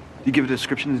barefoot. You give a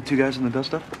description of the two guys in the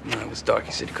dust-up? No, it was dark.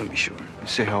 He said he couldn't be sure. You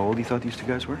say how old he thought these two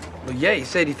guys were? Well, yeah, he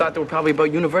said he thought they were probably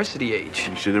about university age.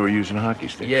 He said they were using hockey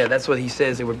sticks. Yeah, that's what he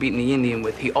says they were beating the Indian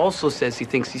with. He also says he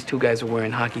thinks these two guys are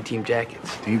wearing hockey team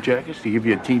jackets. Team jackets? Did he give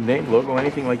you a team name, logo,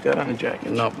 anything like that on the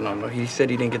jacket? No. He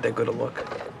said he didn't get that good a look.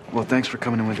 Well, thanks for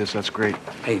coming in with us. That's great.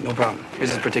 Hey, no problem.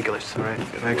 Here's his particulars. All right,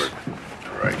 thanks.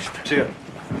 Christ. See ya.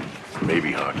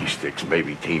 Maybe hockey sticks,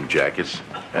 maybe team jackets.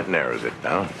 That narrows it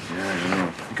down. Yeah, I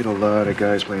know. You get a lot of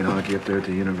guys playing hockey up there at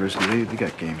the university. They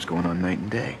got games going on night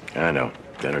and day. I know.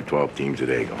 10 or 12 teams a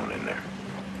day going in there.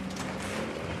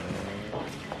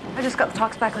 I just got the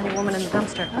talks back on your woman in the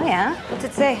dumpster. Oh, yeah? What's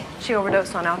it say? She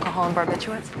overdosed on alcohol and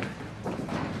barbiturates.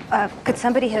 Could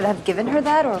somebody have given her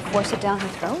that or forced it down her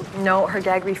throat? No, her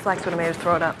gag reflex would have made her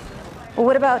throw it up. Well,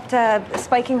 what about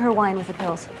spiking her wine with the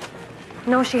pills?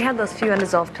 No, she had those few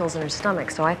undissolved pills in her stomach,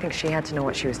 so I think she had to know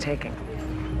what she was taking.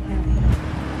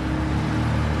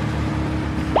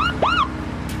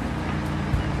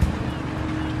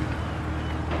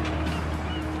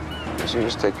 So you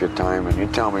just take your time and you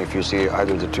tell me if you see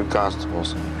either of the two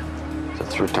constables that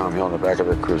threw Tom Hill in the back of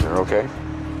their cruiser, okay?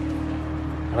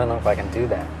 I don't know if I can do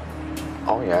that.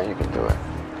 Oh, yeah, you can do it.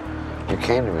 You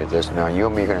came to me with this. Now, you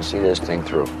and me are going to see this thing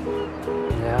through.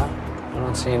 Yeah? I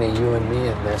don't see any you and me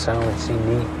in this. I only see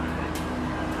me.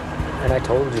 And I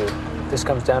told you, if this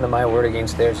comes down to my word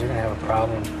against theirs, you're going to have a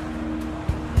problem.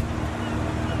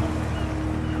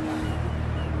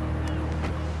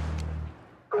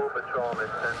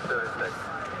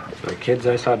 The kids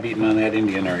I saw beating on that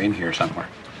Indian are in here somewhere.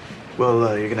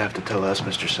 Well, you're gonna have to tell us,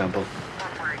 Mr. Semple.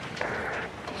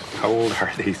 How old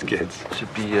are these kids?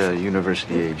 Should be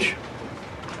university age.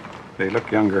 They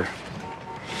look younger.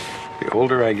 The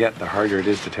older I get, the harder it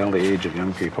is to tell the age of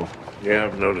young people. Yeah,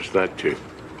 I've noticed that too.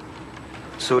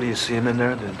 So do you see him in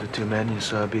there, the two men you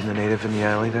saw beating the native in the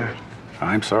alley there?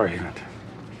 I'm sorry, but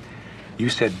you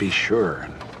said be sure.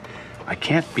 I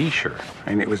can't be sure. I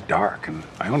mean, it was dark, and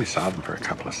I only saw them for a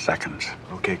couple of seconds.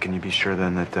 Okay, can you be sure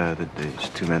then that these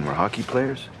two men were hockey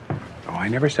players? Oh, I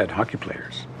never said hockey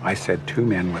players. I said two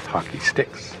men with hockey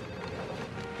sticks.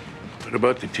 What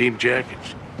about the team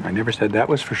jackets? I never said that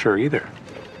was for sure either.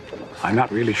 I'm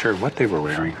not really sure what they were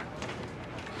wearing.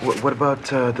 What about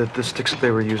the sticks that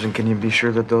they were using? Can you be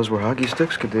sure that those were hockey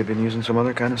sticks? Could they have been using some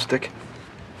other kind of stick?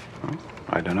 Well,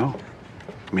 I don't know.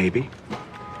 Maybe.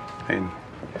 And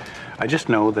I just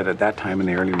know that at that time in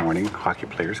the early morning, hockey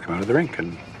players come out of the rink,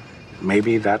 and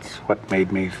maybe that's what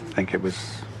made me think it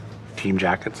was team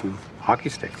jackets and hockey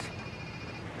sticks.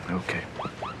 Okay.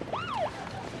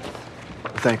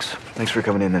 Thanks. Thanks for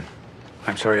coming in then.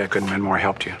 I'm sorry I couldn't have been more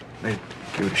help to you. Hey,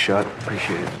 give it a shot.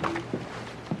 Appreciate it.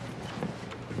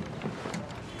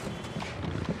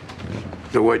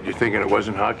 So what, you thinking it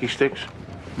wasn't hockey sticks?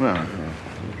 Well,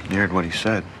 you heard what he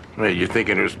said. Hey, you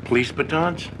thinking it was police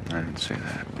batons? I didn't say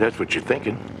that. That's what you're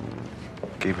thinking.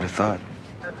 Gave it a thought.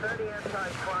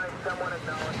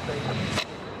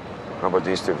 How about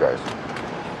these two guys?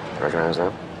 Recognize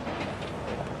them?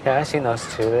 Yeah, I seen those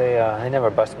two. They never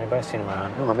busted me, but I seen them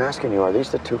around. No, I'm asking you, are these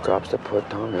the two cops that put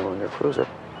Tom Hill in their cruiser?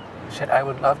 Shit, I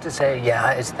would love to say,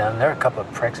 yeah, it's them. They're a couple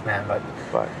of pricks, man, but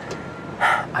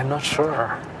I'm not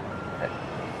sure.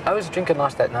 I was drinking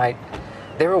lost that night.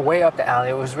 They were way up the alley.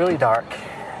 It was really dark.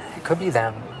 It could be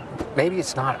them. Maybe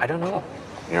it's not. I don't know.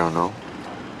 You don't know?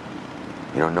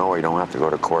 You don't know, or you don't have to go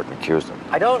to court and accuse them?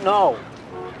 I don't know.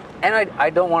 And I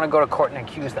don't want to go to court and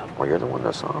accuse them. Well, you're the one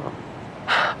that saw them.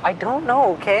 I don't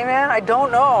know, okay, man? I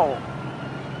don't know.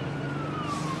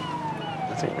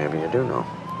 I think maybe you do know.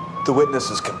 The witness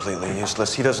is completely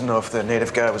useless. He doesn't know if the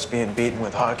native guy was being beaten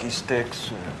with hockey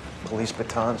sticks or police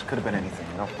batons. Could have been anything,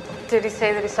 you know? Did he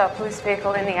say that he saw a police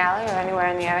vehicle in the alley or anywhere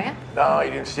in the area? No, he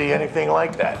didn't see anything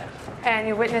like that. And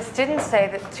your witness didn't say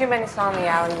that the two men he saw in the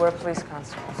alley were police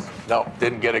constables? No,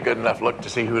 didn't get a good enough look to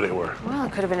see who they were. Well,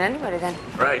 it could have been anybody then.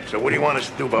 Right, so what do you want us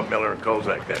to do about Miller and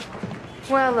Kozak then?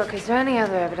 Well, look, is there any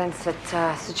other evidence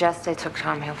that suggests they took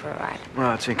Tom Hill for a ride?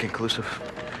 Well, it's inconclusive.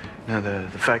 Now, the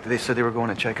fact that they said they were going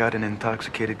to check out an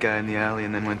intoxicated guy in the alley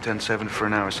and then went 10-7 for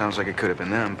an hour sounds like it could have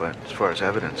been them, but as far as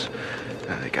evidence,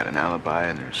 they got an alibi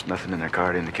and there's nothing in their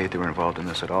car to indicate they were involved in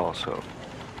this at all, so...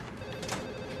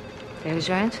 There's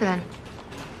your answer, then.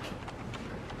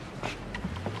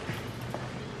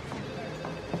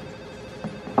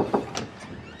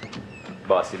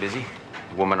 Boss, you busy?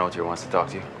 The woman out here wants to talk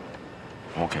to you.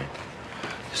 Okay.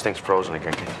 This thing's frozen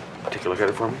again. Can you take a look at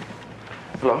it for me?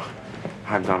 Hello?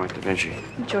 I'm Dominic Da Vinci.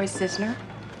 Joyce Zisner.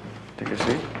 Take a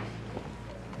seat.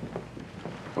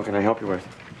 What can I help you with?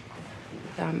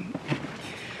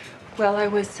 Well, I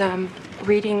was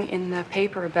reading in the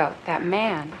paper about that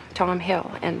man, Tom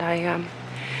Hill, and I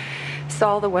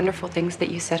saw the wonderful things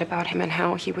that you said about him and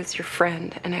how he was your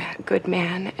friend and a good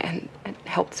man and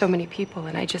helped so many people.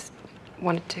 And I just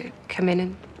wanted to come in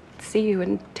and see you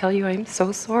and tell you I'm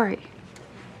so sorry.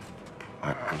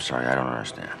 I'm sorry, I don't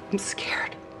understand. I'm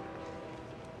scared.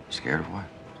 Scared of what?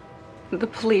 The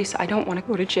police, I don't want to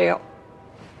go to jail.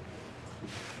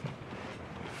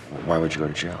 Why would you go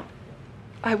to jail?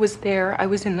 I was there. I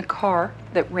was in the car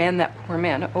that ran that poor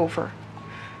man over.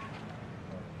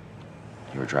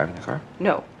 You were driving the car?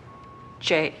 No.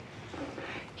 Jay.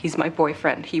 He's my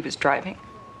boyfriend. He was driving.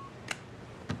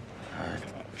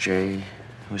 Jay?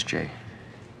 Who's Jay?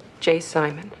 Jay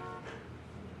Simon.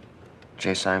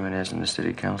 Jay Simon isn't the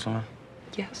city councilman?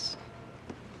 Yes.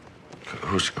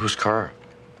 Whose car?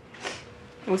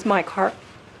 It was my car.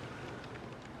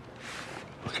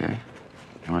 Okay.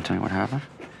 You want to tell me what happened?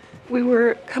 We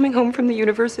were coming home from the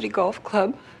University Golf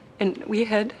Club, and we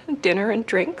had dinner and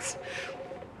drinks.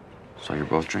 So you're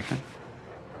both drinking?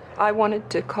 I wanted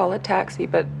to call a taxi,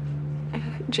 but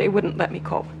Jay wouldn't let me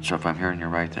call. So if I'm hearing you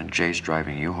right, then Jay's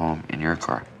driving you home in your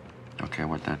car. Okay,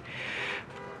 what then?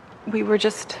 We were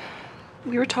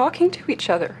talking to each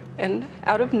other, and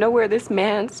out of nowhere, this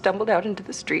man stumbled out into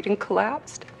the street and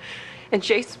collapsed. And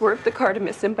Jay swerved the car to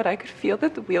miss him, but I could feel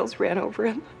that the wheels ran over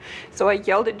him. So I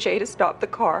yelled at Jay to stop the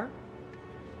car,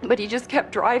 but he just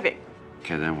kept driving.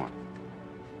 Okay, then what?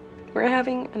 We're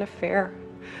having an affair.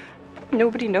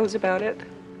 Nobody knows about it.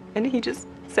 And he just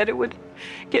said it would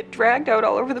get dragged out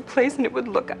all over the place and it would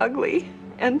look ugly.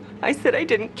 And I said I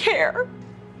didn't care.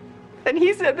 And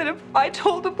he said that if I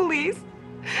told the police,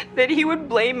 that he would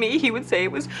blame me. He would say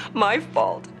it was my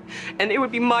fault. And it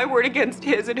would be my word against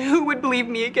his, and who would believe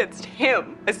me against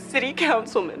him, a city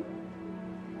councilman?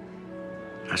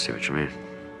 I see what you mean.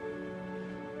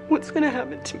 What's gonna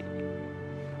happen to me?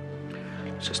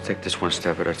 Let's just take this one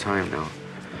step at a time now.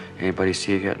 Anybody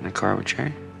see you get in the car with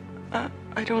Jay?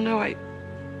 I don't know.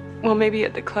 Well, maybe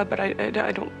at the club, but I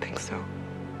don't think so.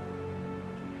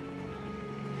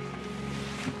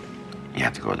 You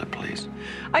have to go to the police.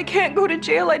 I can't go to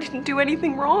jail. I didn't do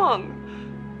anything wrong.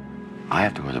 I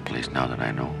have to go to the police now that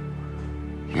I know.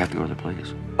 You have to go to the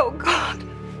police. Oh, God.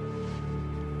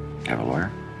 You have a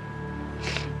lawyer?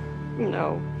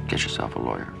 No. Get yourself a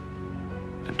lawyer.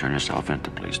 Then turn yourself into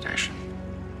the police station.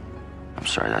 I'm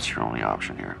sorry, that's your only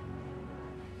option here.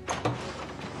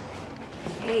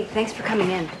 Hey, thanks for coming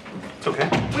in. It's okay.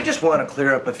 We just want to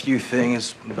clear up a few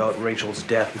things about Rachel's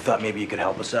death. We thought maybe you could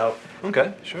help us out.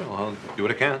 Okay, sure. I'll do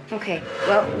what I can. Okay,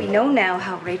 well, we know now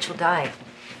how Rachel died.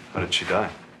 How did she die?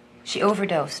 She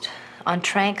overdosed on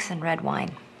tranks and red wine.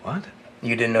 What?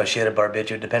 You didn't know she had a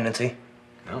barbiturate dependency?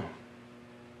 No.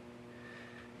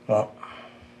 Well,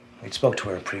 we spoke to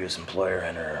her previous employer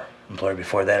and her employer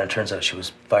before that, and it turns out she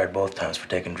was fired both times for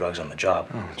taking drugs on the job.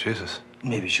 Oh, Jesus.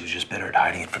 Maybe she was just better at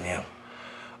hiding it from you.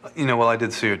 You know, well, I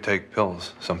did see her take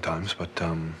pills sometimes, but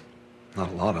not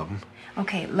a lot of them.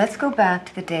 Okay, let's go back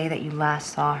to the day that you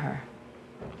last saw her.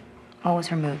 What was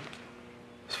her mood?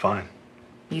 It's fine.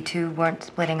 You two weren't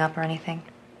splitting up or anything?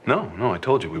 No, I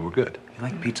told you we were good. You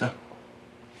like pizza?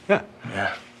 Yeah.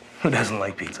 Yeah. Who doesn't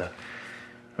like pizza?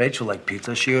 Rachel liked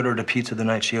pizza. She ordered a pizza the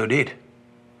night she OD'd.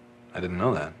 I didn't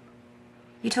know that.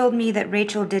 You told me that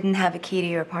Rachel didn't have a key to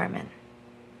your apartment.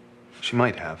 She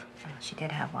might have. She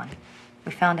did have one.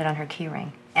 We found it on her key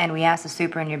ring. And we asked the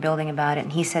super in your building about it,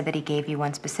 and he said that he gave you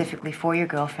one specifically for your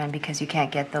girlfriend because you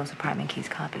can't get those apartment keys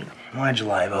copied. Why'd you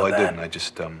lie about that? that? Well, I didn't. I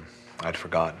just, I'd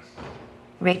forgotten.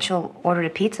 Rachel ordered a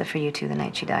pizza for you two the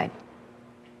night she died.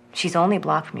 She's only a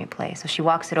block from your place, so she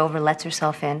walks it over, lets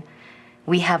herself in.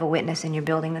 We have a witness in your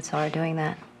building that saw her doing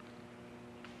that.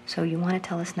 So you want to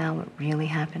tell us now what really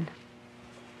happened?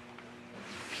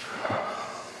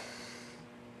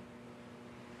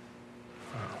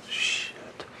 Oh,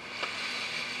 shit.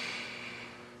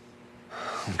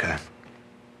 Okay.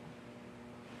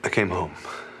 I came home,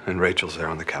 and Rachel's there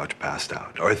on the couch, passed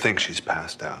out. Or I think she's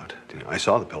passed out. You know, I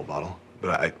saw the pill bottle,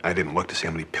 but I didn't look to see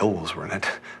how many pills were in it.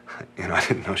 You know, I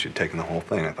didn't know she'd taken the whole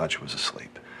thing. I thought she was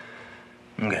asleep.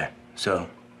 Okay, so you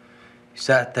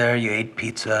sat there, you ate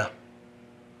pizza,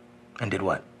 and did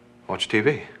what? Watched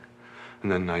TV.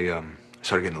 And then I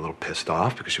started getting a little pissed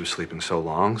off because she was sleeping so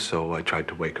long, so I tried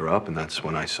to wake her up, and that's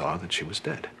when I saw that she was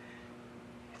dead.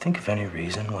 You think of any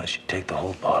reason why she'd take the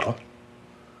whole bottle?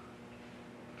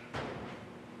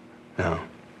 No,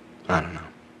 I don't know.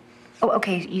 Oh,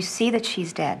 okay, you see that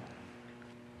she's dead.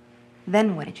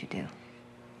 Then what did you do?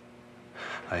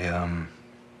 I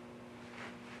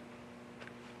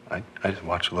just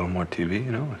watched a little more TV,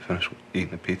 you know. I finished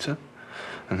eating the pizza,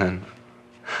 and then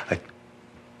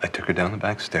I took her down the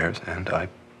back stairs, and I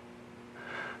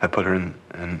I put her in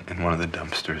one of the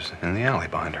dumpsters in the alley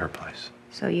behind her place.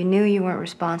 So you knew you weren't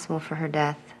responsible for her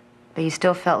death, but you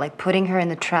still felt like putting her in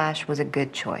the trash was a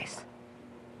good choice.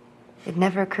 It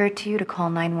never occurred to you to call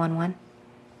 911?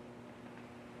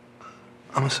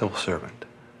 I'm a civil servant,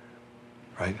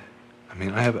 right? I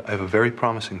mean, I have a very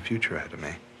promising future ahead of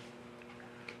me.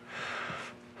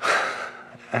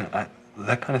 And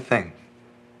that kind of thing,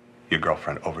 your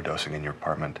girlfriend overdosing in your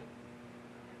apartment,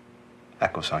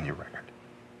 that goes on your record.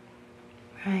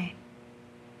 Right.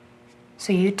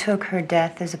 So you took her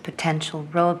death as a potential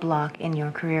roadblock in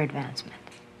your career advancement?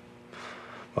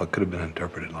 Well, it could have been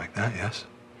interpreted like that, yes.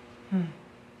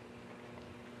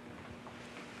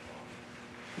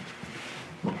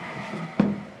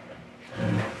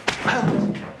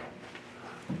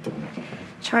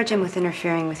 Charge him with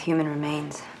interfering with human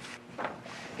remains.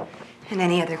 And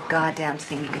any other goddamn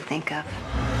thing you could think of.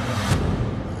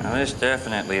 Now, this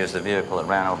definitely is the vehicle that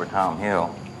ran over Tom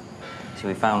Hill. See,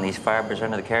 we found these fibers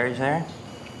under the carriage there.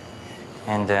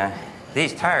 And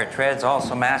these tire treads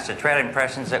also match the tread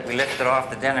impressions that we lifted off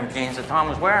the denim jeans that Tom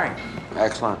was wearing.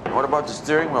 Excellent. What about the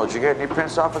steering wheel? Did you get any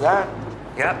prints off of that?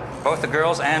 Yep, both the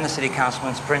girls and the city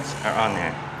councilman's prints are on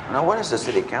there. Now, what does the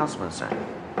city councilman say?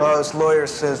 Well, his lawyer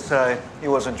says he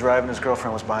wasn't driving, his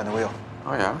girlfriend was behind the wheel.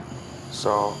 Oh, yeah?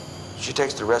 So she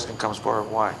takes the risk and comes forward.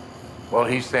 Why? Well,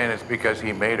 he's saying it's because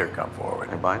he made her come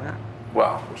forward. You buying that?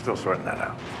 Well, we're still sorting that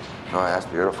out. Oh, that's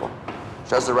beautiful.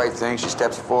 She does the right thing. She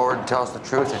steps forward and tells the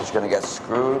truth, and she's going to get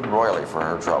screwed royally for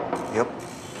her trouble. Yep.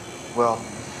 Well,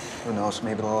 who knows?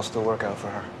 Maybe it'll all still work out for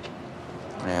her.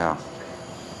 Yeah.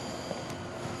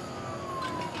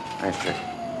 Thanks, Chick.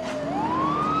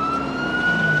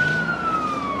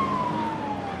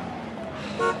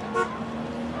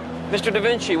 Mr. Da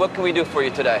Vinci, what can we do for you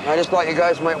today? I just thought you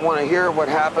guys might want to hear what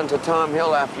happened to Tom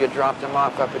Hill after you dropped him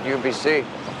off up at UBC.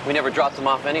 We never dropped him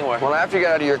off anywhere. Well, after you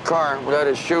got out of your car without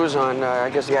his shoes on, I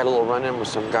guess he had a little run-in with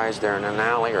some guys there in an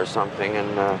alley or something,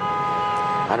 and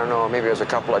I don't know, maybe there's a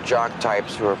couple of jock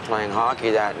types who were playing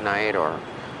hockey that night, or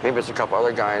maybe it's a couple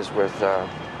other guys with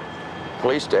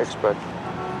police sticks, but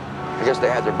I guess they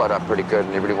had their butt up pretty good,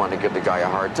 and they really wanted to give the guy a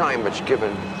hard time, but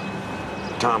given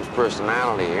Tom's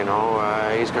personality, you know,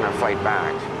 he's going to fight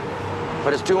back.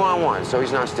 But it's 2-on-1, so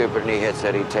he's not stupid, and he hits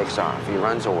it, he takes off, he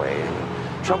runs away.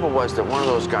 And the trouble was that one of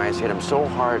those guys hit him so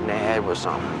hard in the head with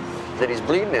something that he's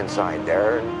bleeding inside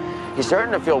there. And he's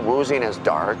starting to feel woozy and it's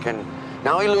dark, and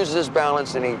now he loses his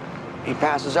balance, and he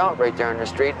passes out right there in the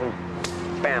street,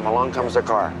 and bam, along comes the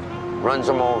car, runs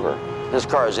him over. This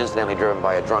car is incidentally driven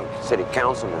by a drunk city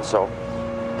councilman, so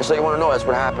you want to know that's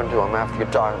what happened to him after you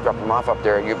dropped him off up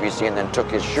there at UBC and then took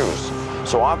his shoes.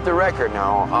 So off the record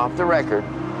now, off the record,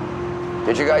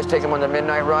 did you guys take him on the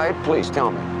midnight ride? Please tell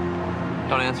me.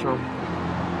 Don't answer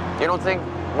him. You don't think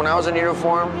when I was in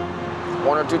uniform,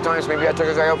 1 or 2 times maybe I took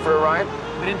a guy out for a ride?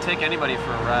 We didn't take anybody for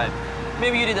a ride.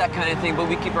 Maybe you did that kind of thing, but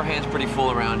we keep our hands pretty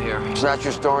full around here. So that's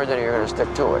your story, then you're going to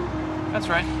stick to it? That's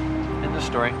right. End of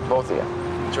story. Both of you?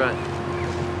 That's right.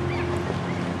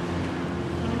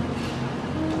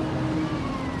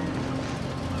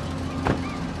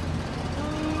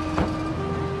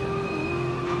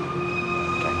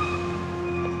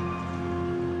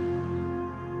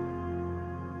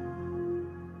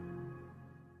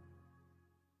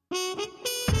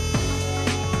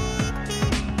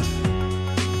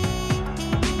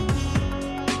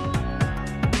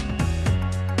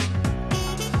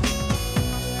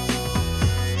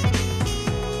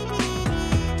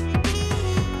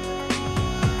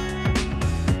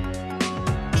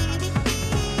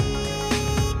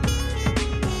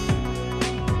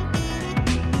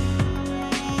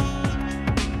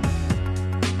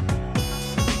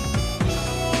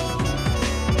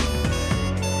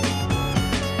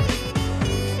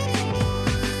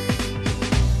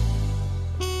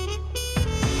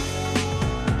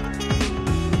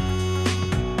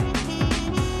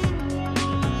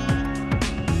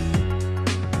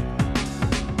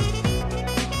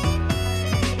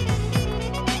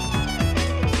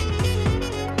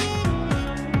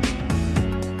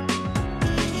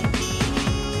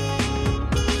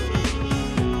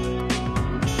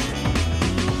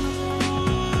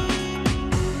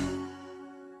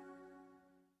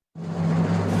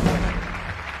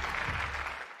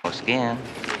 Again.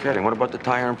 Kidding. What about the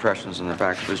tire impressions on the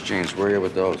back of his jeans? Where are you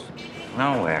with those?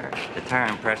 Nowhere. The tire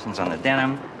impressions on the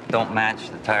denim don't match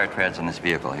the tire treads on this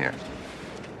vehicle here.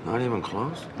 Not even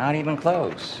close? Not even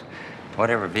close.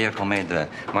 Whatever vehicle made the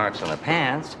marks on the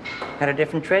pants had a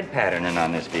different tread pattern than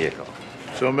on this vehicle.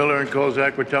 So Miller and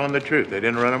Kozak were telling the truth. They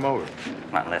didn't run him over.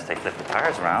 Not unless they flipped the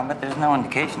tires around, but there's no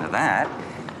indication of that.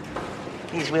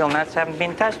 These wheel nuts haven't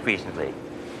been touched recently.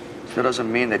 That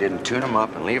doesn't mean they didn't tune him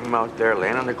up and leave him out there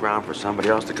laying on the ground for somebody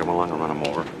else to come along and run him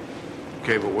over.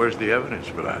 Okay, but where's the evidence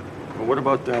for that? Well, what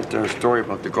about that story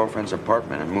about the girlfriend's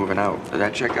apartment and moving out? Did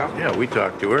that check out? Yeah, we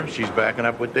talked to her. She's backing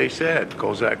up what they said.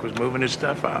 Kozak was moving his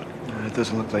stuff out. It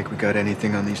doesn't look like we got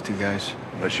anything on these two guys.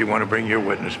 Unless you want to bring your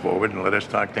witness forward and let us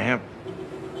talk to him.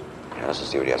 Yeah, let's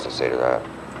just see what he has to say to that.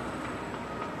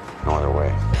 No other way.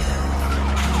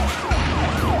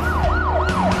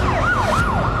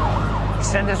 He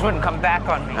said this wouldn't come back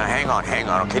on me. Now, hang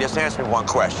on, okay? Just answer me one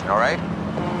question, all right?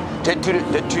 Did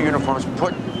two uniforms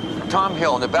put Tom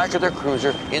Hill in the back of their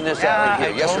cruiser in this alley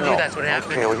here? Yes or no? That's what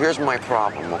happened. Okay, well, here's my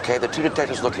problem, okay? The two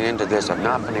detectives looking into this have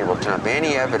not been able to turn up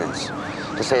any evidence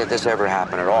to say that this ever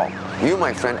happened at all. You,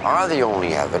 my friend, are the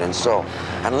only evidence, so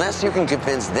unless you can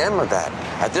convince them of that,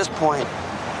 at this point,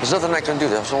 there's nothing I can do.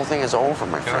 This whole thing is over,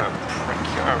 my friend.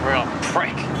 You're a real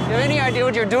prick. You have any idea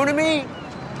what you're doing to me?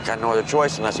 Got no other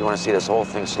choice unless you want to see this whole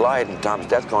thing slide and Tom's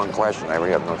death go in question. I really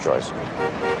have no choice.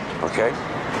 Okay?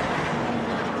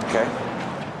 Okay?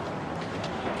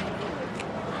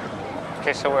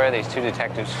 Okay, so where are these two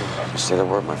detectives? Just say the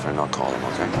word, my friend. I'll call them,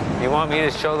 okay? You want me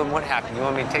to show them what happened? You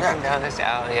want me to take them down this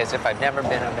alley as if I'd never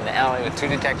been up in the alley with two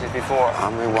detectives before?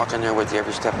 I'm gonna walk in there with you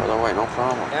every step of the way, no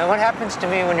problem. Yeah, what happens to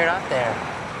me when you're not there?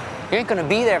 You ain't gonna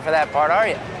be there for that part, are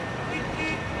you?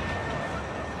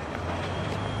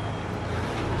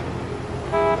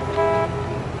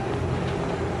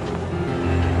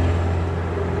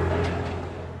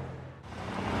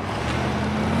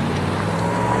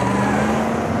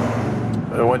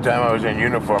 One time I was in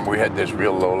uniform, we had this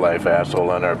real low-life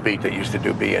asshole on our beat that used to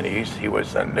do B&Es. He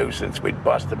was a nuisance. We'd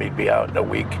bust him. He'd be out in a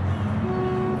week.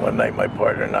 One night, my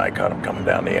partner and I caught him coming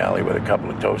down the alley with a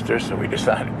couple of toasters, so we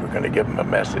decided we were going to give him a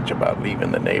message about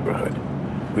leaving the neighborhood.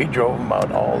 We drove him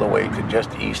out all the way to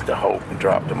just east of Hope and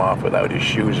dropped him off without his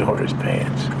shoes or his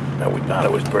pants. Now, we thought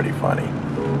it was pretty funny.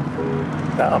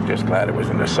 Now, I'm just glad it was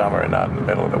in the summer and not in the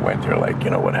middle of the winter, like, you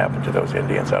know, what happened to those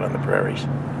Indians out on the prairies.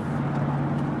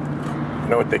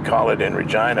 You know what they call it in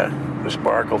Regina? The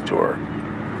Sparkle Tour.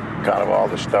 Kind of all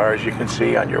the stars you can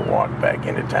see on your walk back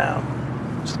into town.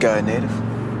 Is the guy a native?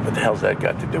 What the hell's that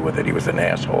got to do with it? He was an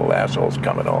asshole. Assholes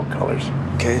come in all colors.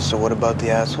 Okay, so what about the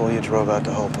asshole you drove out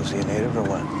to Hope? Was he a native or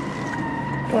what?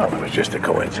 Well, it was just a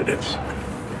coincidence.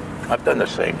 I've done the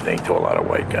same thing to a lot of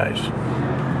white guys.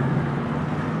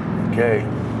 Okay,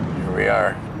 here we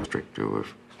are. Strict to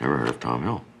have never heard of Tom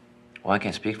Hill. Well, I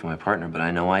can't speak for my partner, but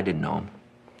I know I didn't know him.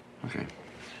 Okay.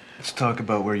 Let's talk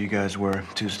about where you guys were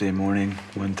Tuesday morning,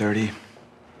 1:30.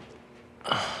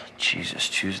 Oh, Jesus,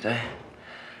 Tuesday?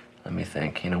 Let me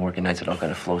think. You know, working nights, it all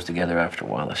kind of flows together after a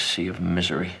while, a sea of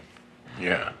misery.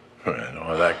 Yeah, I know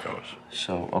how that goes.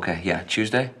 So, okay, yeah,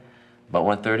 Tuesday, about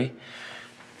 1:30.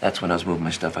 That's when I was moving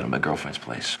my stuff out of my girlfriend's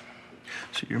place.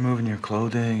 So you're moving your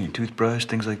clothing, your toothbrush,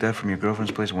 things like that from your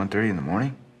girlfriend's place at 1:30 in the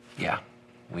morning? Yeah,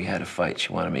 we had a fight.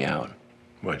 She wanted me out.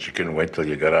 What, you couldn't wait till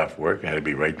you got off work? It had to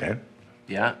be right then?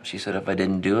 Yeah, she said if I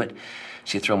didn't do it,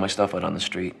 she'd throw my stuff out on the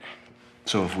street.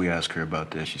 So if we ask her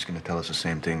about this, she's gonna tell us the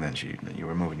same thing then, that you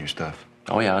were moving your stuff?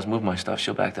 Oh, yeah, I was moving my stuff.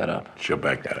 She'll back that up. She'll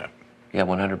back that up? Yeah,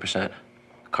 100%.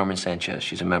 Carmen Sanchez,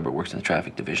 she's a member, works in the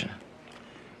traffic division.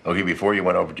 Okay, before you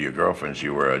went over to your girlfriend's,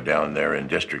 you were down there in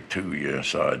District 2. You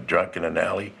saw a drunk in an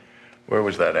alley. Where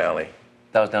was that alley?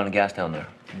 That was down in Gastown there.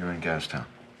 You were in Gastown?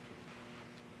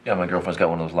 Yeah, my girlfriend's got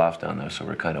one of those lofts down there, so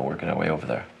we're kind of working our way over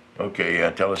there. Okay,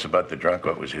 tell us about the drunk.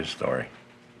 What was his story?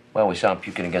 Well, we saw him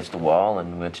puking against the wall,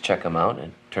 and we went to check him out, and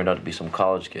it turned out to be some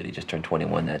college kid. He just turned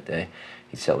 21 that day.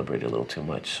 He celebrated a little too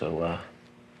much, so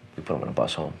we put him on a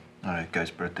bus home. All right, guy's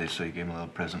birthday, so you gave him a little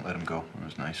present, let him go. It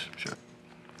was nice, sure.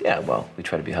 Yeah, well, we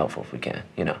try to be helpful if we can,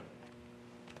 you know.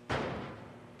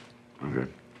 I'm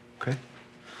good. Okay.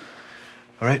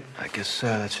 All right, I guess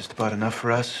that's just about enough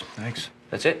for us. Thanks.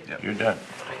 That's it? Yep. You're done.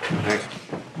 Thanks.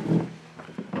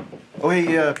 Oh,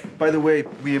 hey, by the way,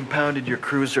 we impounded your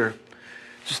cruiser.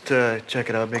 Just check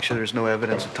it out, make sure there's no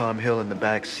evidence of Tom Hill in the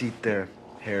back seat there.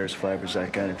 Hairs, fibers,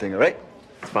 that kind of thing, all right?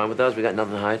 It's fine with us. We got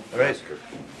nothing to hide. All right.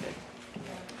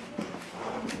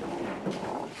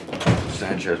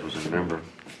 Sanchez was a member.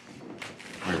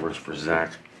 He works for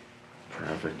Zach.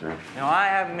 Traffic there. No, I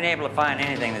haven't been able to find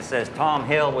anything that says Tom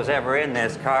Hill was ever in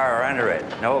this car or under it.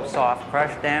 No soft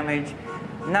crush damage.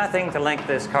 Nothing to link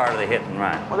this car to the hit and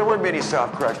run. Well, there wouldn't be any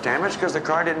soft crush damage because the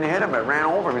car didn't hit him. It ran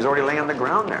over him. He's already laying on the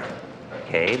ground there.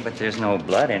 Okay, but there's no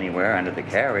blood anywhere under the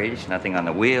carriage. Nothing on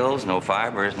the wheels, no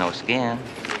fibers, no skin.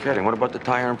 Kidding. What about the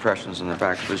tire impressions on the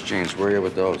back of his jeans? Where are you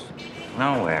with those?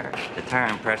 Nowhere. The tire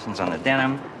impressions on the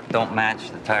denim don't match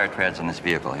the tire treads on this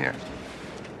vehicle here.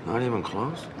 Not even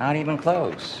close? Not even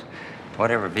close.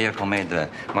 whatever vehicle made the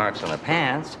marks on the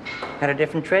pants had a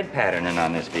different tread pattern than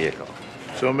on this vehicle.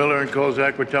 So Miller and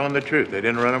Kozak were telling the truth. They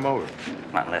didn't run him over.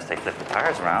 Not unless they flipped the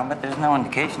tires around, but there's no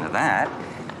indication of that.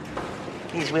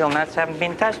 These wheel nuts haven't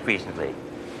been touched recently.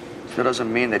 Still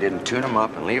doesn't mean they didn't tune him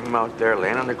up and leave him out there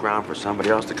laying on the ground for somebody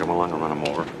else to come along and run him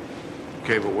over.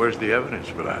 Okay, but where's the evidence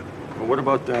for that? Well, what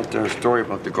about that story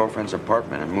about the girlfriend's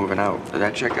apartment and moving out? Did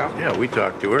that check out? Yeah, we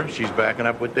talked to her. She's backing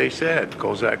up what they said.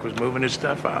 Kozak was moving his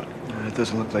stuff out. It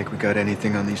doesn't look like we got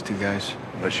anything on these two guys.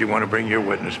 Unless you want to bring your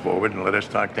witness forward and let us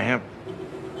talk to him.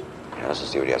 Yeah, let's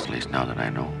just see what he has. At least now that I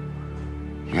know.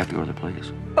 You have to go to the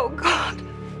police. Oh, God.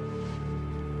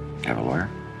 Have a lawyer?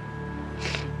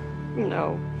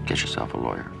 No. Get yourself a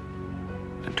lawyer.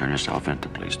 Then turn yourself into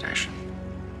the police station.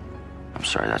 I'm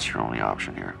sorry, that's your only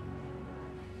option here.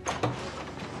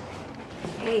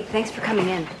 Hey, thanks for coming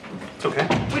in. It's okay.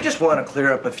 We just want to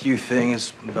clear up a few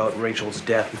things about Rachel's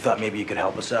death. We thought maybe you could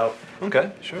help us out.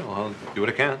 Okay, sure. I'll do what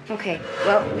I can. Okay,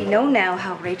 well, we know now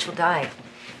how Rachel died.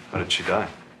 How did she die?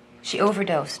 She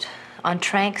overdosed on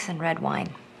tranks and red wine.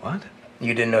 What?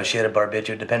 You didn't know she had a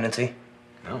barbiturate dependency?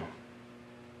 No.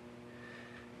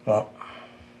 Well,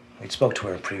 we spoke to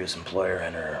her previous employer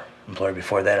and her employer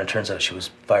before that, and it turns out she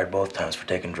was fired both times for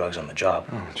taking drugs on the job.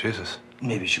 Oh, Jesus.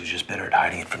 Maybe she was just better at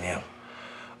hiding it from you.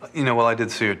 You know, well, I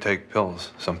did see her take pills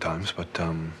sometimes, but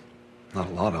not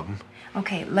a lot of them.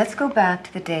 Okay, let's go back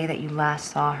to the day that you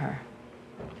last saw her.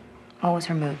 What was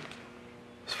her mood?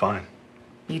 It's fine.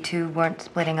 You two weren't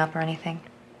splitting up or anything?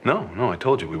 No, I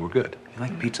told you we were good. You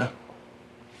like pizza?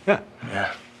 Yeah.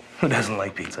 Yeah. Who doesn't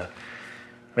like pizza?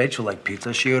 Rachel liked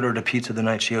pizza. She ordered a pizza the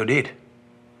night she OD'd.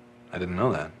 I didn't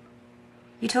know that.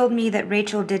 You told me that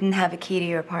Rachel didn't have a key to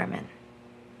your apartment.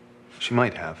 She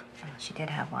might have. Oh, she did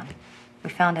have one. We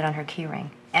found it on her key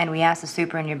ring. And we asked the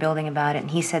super in your building about it,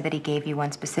 and he said that he gave you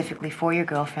one specifically for your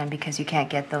girlfriend because you can't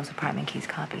get those apartment keys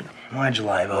copied. Why'd you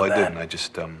lie about that? that? Well, I didn't. I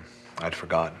just, I'd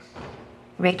forgotten.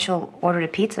 Rachel ordered a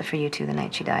pizza for you two the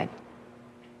night she died.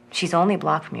 She's only a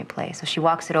block from your place, so she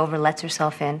walks it over, lets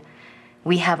herself in.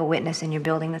 We have a witness in your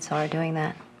building that saw her doing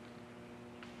that.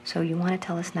 So you want to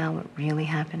tell us now what really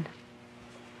happened?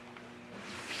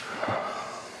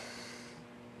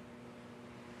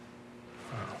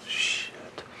 Oh,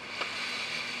 shit.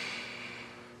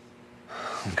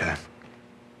 Okay.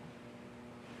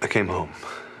 I came home,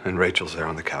 and Rachel's there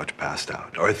on the couch, passed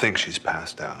out. Or I think she's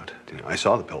passed out. You know, I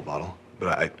saw the pill bottle,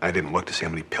 but I didn't look to see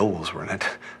how many pills were in it.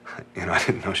 You know, I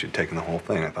didn't know she'd taken the whole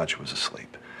thing. I thought she was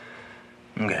asleep.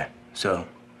 Okay, so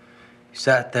you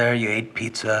sat there, you ate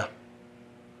pizza,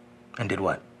 and did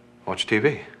what? Watched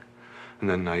TV. And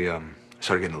then I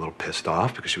started getting a little pissed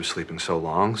off because she was sleeping so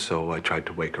long, so I tried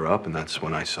to wake her up, and that's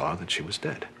when I saw that she was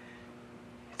dead.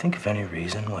 You think of any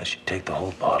reason why she'd take the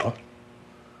whole bottle?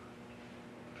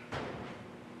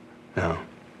 No,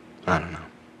 I don't know.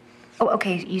 Oh,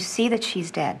 okay, you see that she's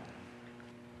dead.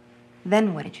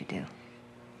 Then what did you do?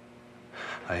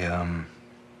 I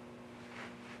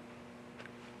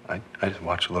just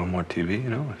watched a little more TV, you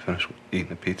know. I finished eating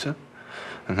the pizza,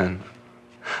 and then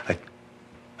I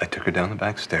took her down the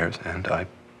back stairs, and I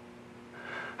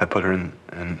put her in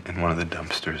one of the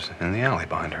dumpsters in the alley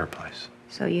behind her place.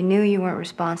 So you knew you weren't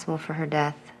responsible for her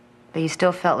death, but you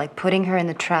still felt like putting her in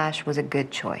the trash was a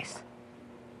good choice.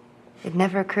 It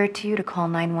never occurred to you to call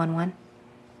 911?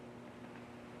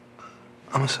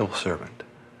 I'm a civil servant,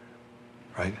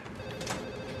 right?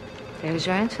 There's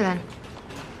your answer then.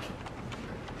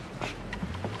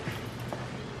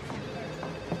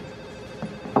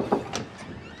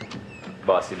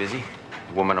 Boss, you busy?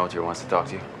 A woman out here wants to talk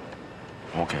to you.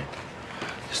 Okay.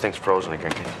 This thing's frozen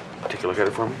again. Can you take a look at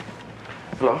it for me?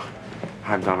 Hello?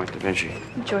 I'm Dominic Da Vinci.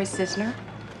 Joyce Zisner.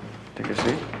 Take a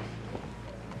seat.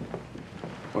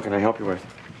 What can I help you with?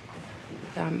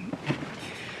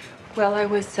 Well, I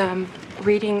was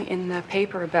reading in the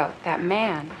paper about that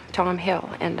man, Tom Hill,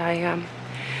 and I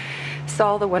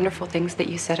saw the wonderful things that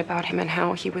you said about him and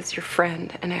how he was your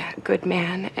friend and a good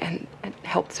man and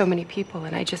helped so many people.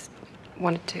 And I just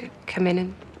wanted to come in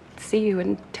and see you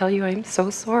and tell you I'm so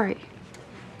sorry.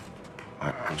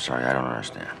 I'm sorry, I don't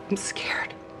understand. I'm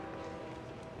scared.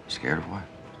 Scared of what?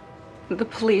 The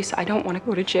police, I don't want to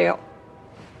go to jail.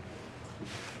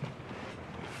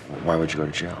 Why would you go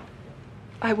to jail?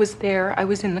 I was there. I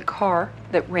was in the car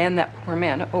that ran that poor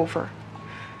man over.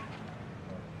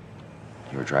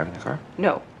 You were driving the car?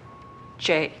 No.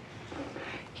 Jay.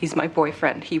 He's my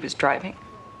boyfriend. He was driving.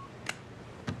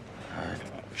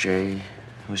 Jay.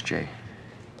 Who's Jay?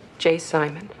 Jay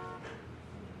Simon.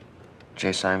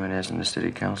 Jay Simon isn't the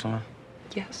city councilman?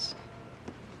 Yes.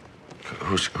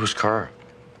 Whose car?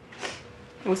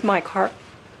 It was my car.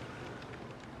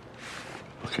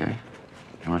 Okay.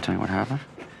 want to tell me what happened?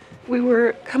 We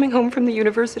were coming home from the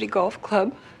University Golf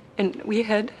Club, and we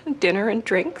had dinner and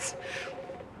drinks.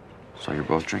 So you're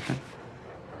both drinking?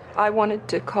 I wanted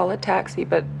to call a taxi,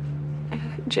 but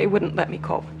Jay wouldn't let me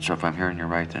call. So if I'm hearing you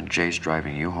right, then Jay's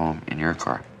driving you home in your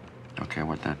car. Okay,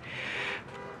 what then?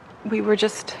 We were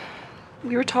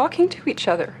talking to each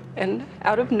other, and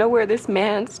out of nowhere, this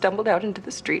man stumbled out into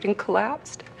the street and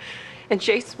collapsed. And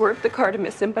Jay swerved the car to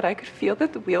miss him, but I could feel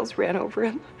that the wheels ran over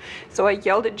him. So I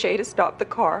yelled at Jay to stop the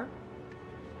car,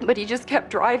 but he just kept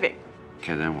driving.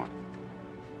 Okay, then what?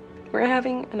 We're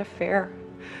having an affair.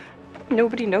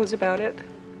 Nobody knows about it.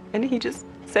 And he just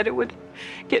said it would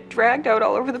get dragged out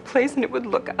all over the place and it would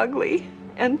look ugly.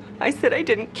 And I said I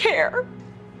didn't care.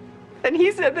 And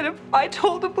he said that if I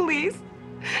told the police,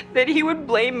 that he would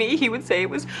blame me. He would say it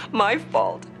was my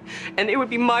fault. And it would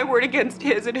be my word against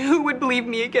his, and who would believe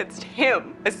me against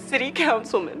him, a city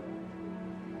councilman?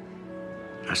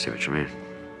 I see what you mean.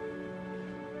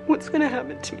 What's gonna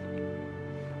happen to me?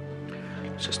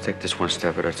 Let's just take this one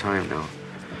step at a time now.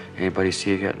 Anybody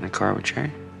see you get in the car with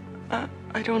Jay?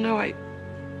 I don't know.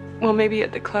 Well, maybe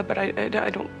at the club, but I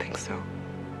don't think so.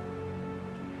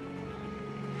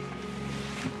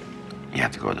 You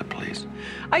have to go to the police.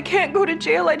 I can't go to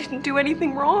jail. I didn't do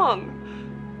anything wrong.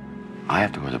 I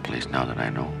have to go to the police now that I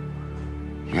know.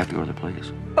 You have to go to the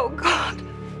police. Oh, God.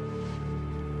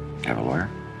 You have a lawyer?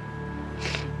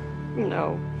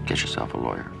 No. Get yourself a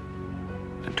lawyer.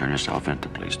 Then turn yourself into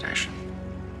the police station.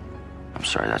 I'm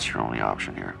sorry, that's your only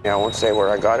option here. Yeah, I won't say where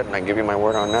I got it, and I give you my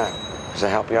word on that. Does that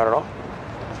help you out at all?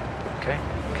 Okay.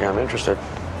 Okay, I'm interested.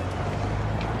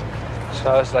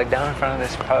 So I was like down in front of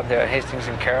this pub there at Hastings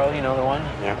and Carroll, you know the one?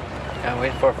 Yeah. And I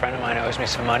waited for a friend of mine who owes me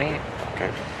some money.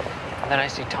 Okay. And then I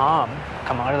see Tom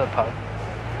come out of the pub.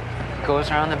 He goes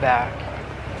around the back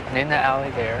and in the alley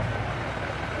there.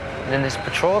 And then this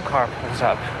patrol car pulls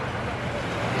up.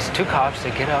 These two cops,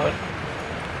 they get out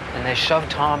and they shove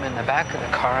Tom in the back of the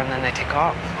car and then they take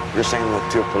off. You're saying the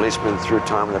two policemen threw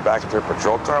Tom in the back of their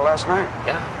patrol car last night?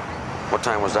 Yeah. What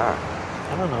time was that?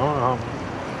 I don't know.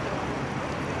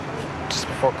 Just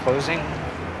before closing.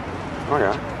 Oh,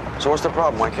 yeah. So what's the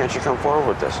problem? Why can't you come forward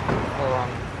with this? Well,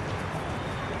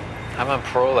 I'm on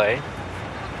parole, and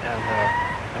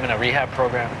I'm in a rehab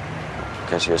program.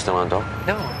 Okay, so you're still on dope?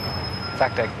 No. In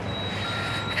fact, I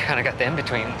kind of got the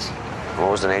in-betweens. What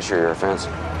was the nature of your offense?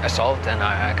 Assault, and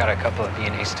I got a couple of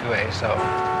BNAs 2A, so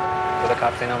for the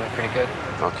cops, they know me pretty good.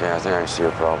 Okay, I think I see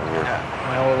your problem here. Yeah.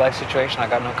 My whole life situation, I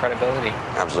got no credibility.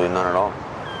 Absolutely none at all.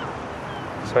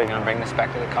 So are you going to bring this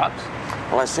back to the cops?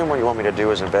 Well, I assume what you want me to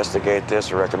do is investigate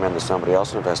this or recommend that somebody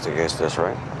else investigates this,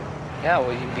 right? Yeah,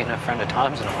 well, you being a friend of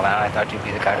Tom's and all that, I thought you'd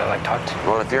be the guy to, like, talk to.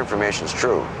 Well, if your information's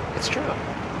true... It's true.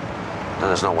 Then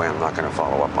there's no way I'm not going to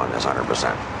follow up on this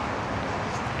 100%.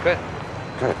 Good.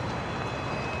 Good.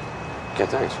 Okay,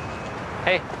 thanks.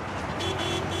 Hey,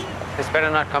 this better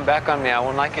not come back on me. I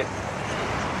won't like it.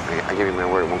 I give you my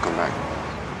word, it won't come back.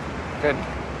 Good.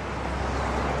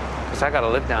 Because I got to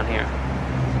live down here.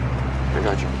 I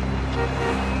got you.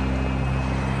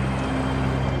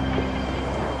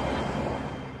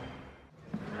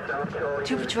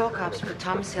 Two patrol cops put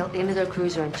Thomas Hill into their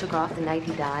cruiser and took off the night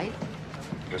he died.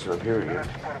 That's what I'm hearing here.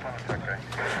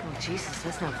 Oh, Jesus,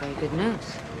 that's not very good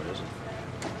news.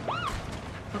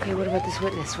 Okay, what about this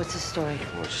witness? What's his story?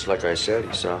 Well, just like I said,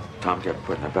 he saw Tom get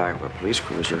put in the back of a police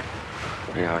cruiser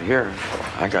way out here.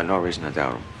 I got no reason to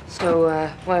doubt him. So,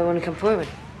 why won't he come forward?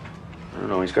 I don't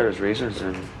know, he's got his reasons,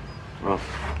 and, well,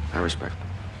 I respect him.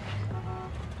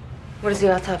 What does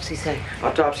the autopsy say?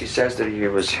 Autopsy says that he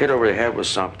was hit over the head with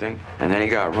something, and then he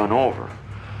got run over.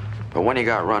 But when he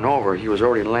got run over, he was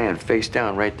already laying face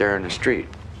down right there in the street.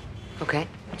 Okay.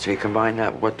 So you combine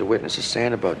that with what the witness is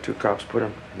saying about two cops put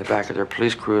him in the back of their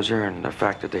police cruiser and the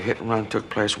fact that the hit and run took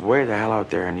place way the hell out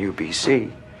there in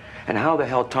UBC, and how the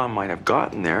hell Tom might have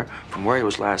gotten there from where he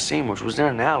was last seen, which was in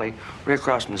an alley right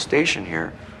across from the station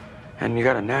here, and you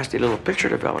got a nasty little picture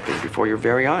developing before your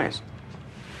very eyes.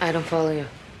 I don't follow you.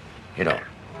 You don't?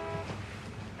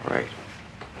 Right.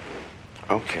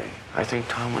 Okay. I think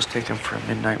Tom was taken for a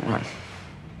midnight run.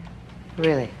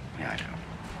 Really? Yeah, I do.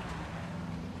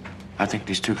 I think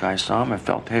these two guys saw him and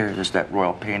felt, hey, there's that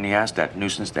royal pain in the ass, that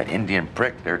nuisance, that Indian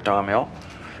prick there, Tom Hill.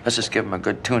 Let's just give him a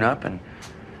good tune-up and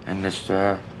just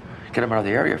get him out of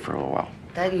the area for a little while.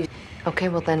 That you... Okay,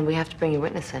 well then we have to bring your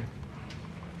witness in.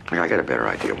 I got a better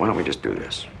idea. Why don't we just do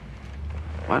this?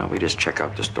 Why don't we just check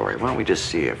out the story? Why don't we just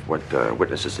see if what the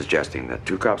witness is suggesting, that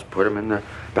two cops put him in the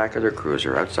back of their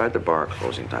cruiser outside the bar at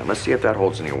closing time. Let's see if that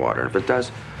holds any water. If it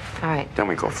does, all right, then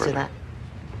we go let's further. do that.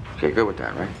 Okay, good with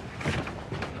that, right?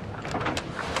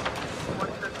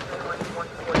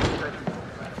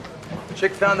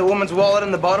 Chick found the woman's wallet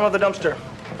in the bottom of the dumpster.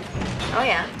 Oh,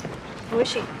 yeah? Who is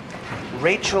she?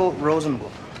 Rachel Rosenblum.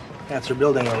 That's her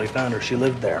building where we found her. She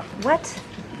lived there. What?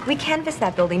 We canvassed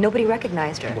that building. Nobody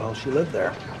recognized her. Well, she lived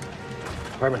there.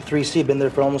 Apartment 3C, been there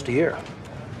for almost a year.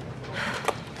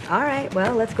 All right,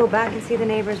 well, let's go back and see the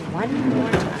neighbors one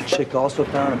more time. Chick also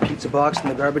found a pizza box in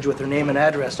the garbage with her name and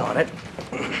address on it.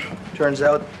 Turns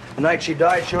out, the night she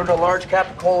died, she ordered a large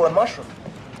capicola and mushroom.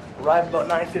 Arrived about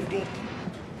 9:15.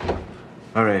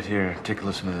 All right, here, take a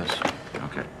listen to this.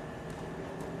 Okay.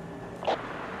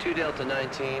 2 Delta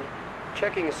 19,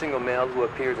 checking a single male who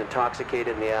appears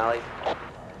intoxicated in the alley.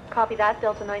 Copy that,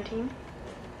 Delta 19.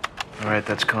 All right,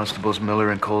 that's Constables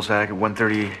Miller and Colzack at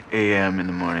 1:30 a.m. in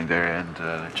the morning there, and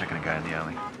they're checking a guy in the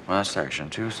alley. Well, that's Section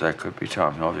 2, so that could be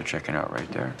Tom Hill they're checking out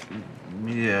right there.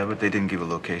 Yeah, but they didn't give a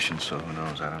location, so who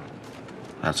knows? I don't know.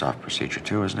 That's off Procedure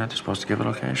 2, isn't it? They're supposed to give a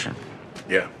location.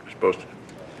 Yeah, we're supposed to.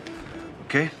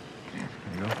 Okay, here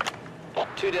you go.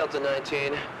 2 Delta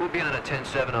 19, we'll be on a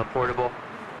 10-7 on portable.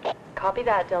 Copy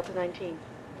that, Delta 19.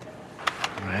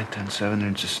 All right, 10-7,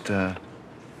 they're just a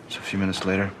few minutes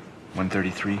later,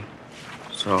 1:33.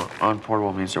 So, on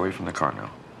portable means they're away from the car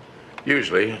now.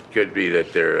 Usually, it could be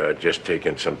that they're just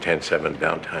taking some 10-7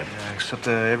 downtime. Yeah, except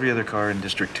every other car in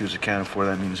District 2 is accounted for.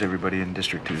 That means everybody in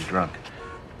District 2 is drunk.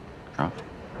 Drunk?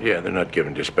 Yeah, they're not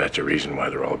giving dispatch a reason why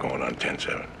they're all going on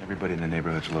 10-7. Everybody in the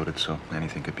neighborhood's loaded, so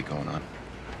anything could be going on.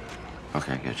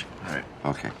 Okay, get you. All right.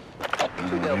 Okay.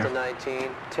 2 Delta 19,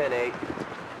 10-8.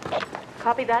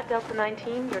 Copy that, Delta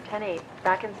 19. You're 10-8.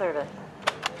 Back in service.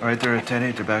 All right, they're at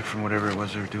 10-8. They're back from whatever it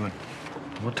was they were doing.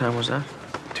 What time was that?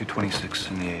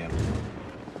 2:26 in the a.m.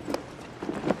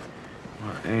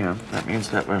 Well, a.m. That means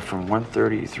that we're from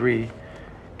 1:33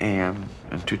 a.m.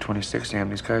 and 2:26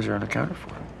 a.m. These guys are unaccounted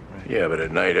for. Yeah, but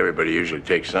at night, everybody usually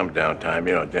takes some downtime.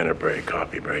 You know, dinner break,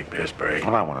 coffee break, piss break.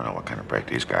 Well, I want to know what kind of break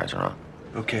these guys are on.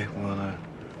 Okay, well,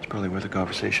 it's probably worth a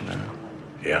conversation now.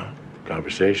 Yeah,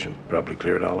 conversation. Probably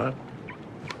clear it all up.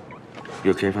 You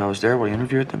okay if I was there while you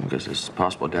interviewed them? Because there's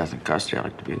possible death in custody. I'd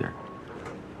like to be there.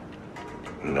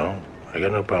 No, I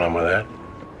got no problem with that.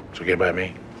 It's okay by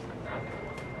me.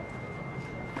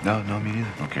 No, me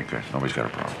neither. Okay, good. Nobody's got a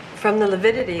problem. From the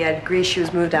lividity, I'd agree she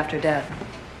was moved after death.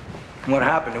 What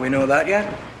happened? Do we know that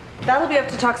yet? That'll be up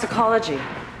to toxicology.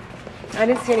 I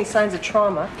didn't see any signs of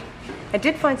trauma. I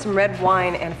did find some red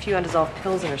wine and a few undissolved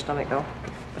pills in her stomach, though.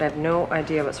 But I have no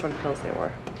idea what sort of pills they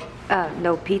were.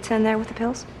 No pizza in there with the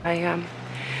pills? I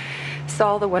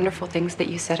saw all the wonderful things that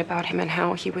you said about him and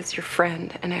how he was your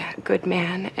friend and a good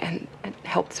man and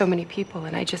helped so many people.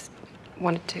 And I just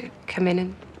wanted to come in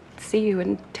and see you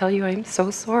and tell you I'm so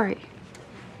sorry.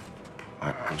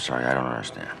 I'm sorry, I don't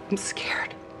understand. I'm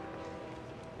scared.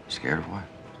 Scared of what?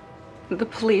 The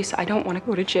police. I don't want to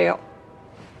go to jail.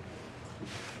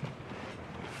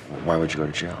 Why would you go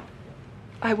to jail?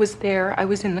 I was there. I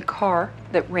was in the car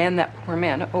that ran that poor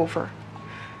man over.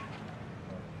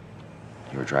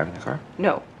 You were driving the car?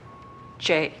 No.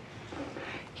 Jay.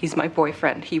 He's my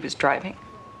boyfriend. He was driving.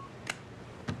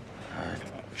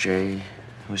 Jay.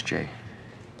 Who's Jay?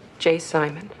 Jay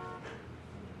Simon.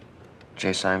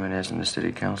 Jay Simon isn't the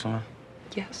city councilman?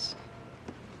 Yes.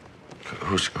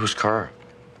 Whose car?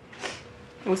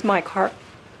 It was my car.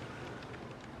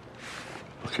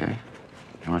 Okay.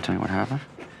 You want to tell me what happened?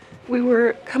 We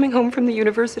were coming home from the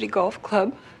University Golf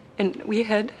Club, and we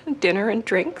had dinner and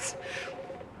drinks.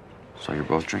 So you're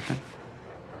both drinking?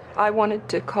 I wanted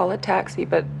to call a taxi,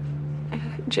 but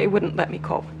Jay wouldn't let me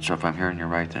call. So if I'm hearing you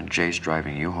right, then Jay's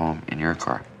driving you home in your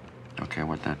car. Okay,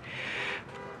 what then?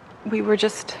 We were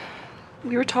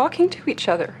talking to each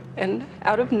other, and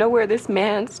out of nowhere, this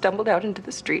man stumbled out into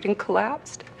the street and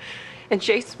collapsed. And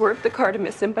Jay swerved the car to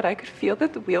miss him, but I could feel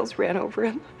that the wheels ran over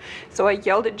him. So I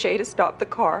yelled at Jay to stop the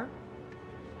car,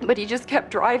 but he just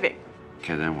kept driving.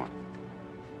 Okay, then what?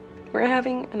 We're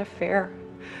having an affair.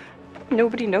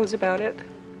 Nobody knows about it.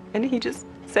 And he just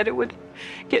said it would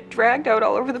get dragged out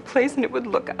all over the place and it would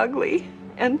look ugly.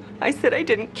 And I said I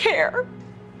didn't care.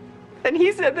 And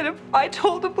he said that if I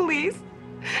told the police,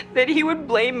 that he would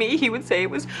blame me. He would say it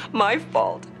was my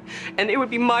fault. And it would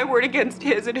be my word against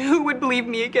his, and who would believe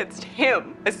me against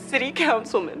him, a city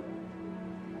councilman?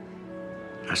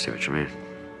 I see what you mean.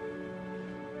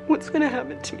 What's gonna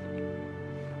happen to me?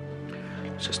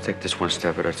 Let's just take this one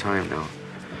step at a time now.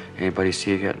 Anybody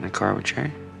see you get in the car with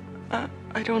Jay?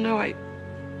 I don't know.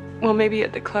 Well, maybe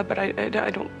at the club, but I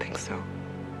don't think so.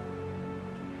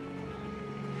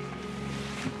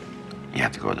 You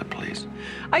have to go to the police.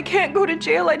 I can't go to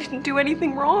jail. I didn't do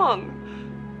anything wrong.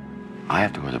 I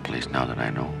have to go to the police now that I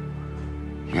know.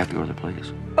 You have to go to the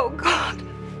police. Oh, God.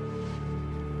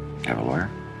 You have a lawyer?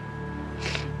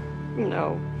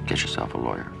 No. get yourself a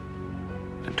lawyer.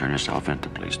 Then turn yourself into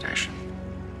the police station.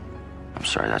 I'm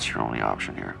sorry, that's your only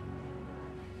option here.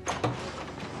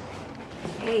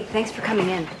 Hey, thanks for coming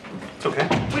in. It's okay.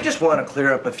 We just want to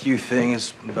clear up a few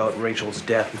things about Rachel's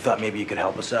death. We thought maybe you could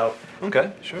help us out.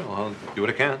 Okay, sure. I'll do what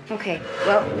I can. Okay,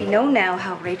 well, we know now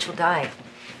how Rachel died.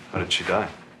 How did she die?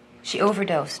 She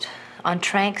overdosed on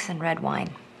tranks and red wine.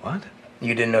 What?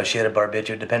 You didn't know she had a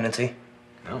barbiturate dependency?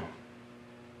 No.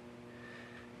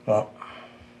 Well,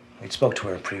 we spoke to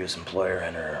her previous employer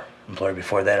and her employer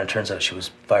before that, and it turns out she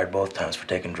was fired both times for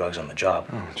taking drugs on the job.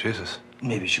 Oh, Jesus.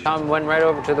 Maybe she was... Tom went right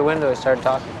over to the window and started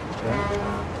talking.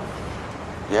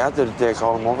 Yeah, did they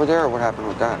call him over there, or what happened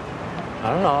with that?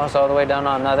 I don't know. It's all the way down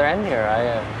on the other end here.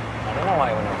 I don't know why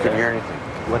he went over Couldn't there. hear anything.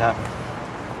 What happened?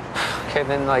 Okay,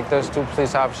 then like those two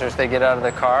police officers, they get out of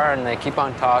the car and they keep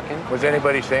on talking. Was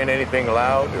anybody saying anything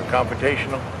loud or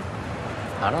confrontational?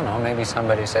 I don't know. Maybe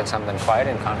somebody said something quiet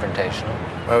and confrontational.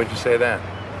 Why would you say that?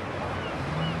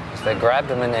 So they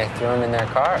grabbed him and they threw him in their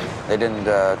car. They didn't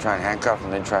try and handcuff him,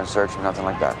 they didn't try and search him, nothing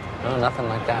like that. No, nothing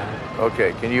like that.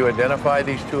 Okay, can you identify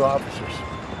these two officers?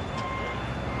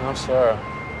 No, sir.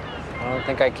 I don't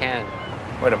think I can.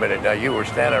 Wait a minute, now you were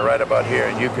standing right about here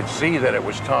and you could see that it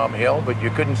was Tom Hill, but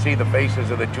you couldn't see the faces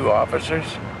of the two officers?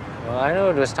 Well, I knew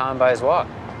it was Tom by his walk.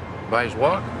 By his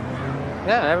walk?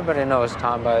 Yeah, everybody knows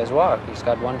Tom by his walk. He's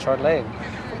got one short leg.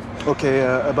 Okay,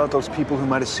 about those people who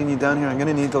might have seen you down here, I'm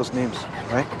gonna need those names,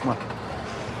 right? Come on.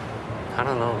 I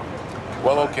don't know.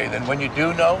 Well, okay, then when you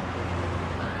do know,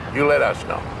 you let us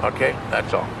know, okay?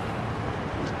 That's all.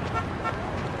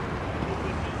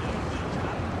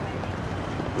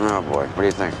 Oh, boy, what do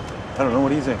you think? I don't know, what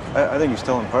do you think? I think he's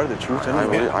telling part of the truth.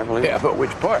 I believe Yeah, but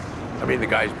which part? I mean, the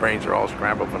guy's brains are all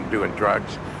scrambled from doing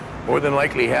drugs. More than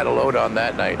likely he had a load on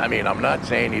that night. I mean, I'm not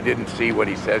saying he didn't see what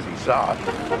he says he saw,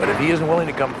 but if he isn't willing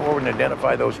to come forward and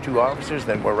identify those two officers,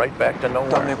 then we're right back to nowhere.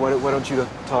 Dominic, why don't you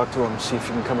talk to him, see if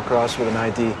you can come across with an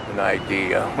ID? An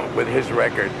ID, with his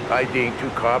record, IDing two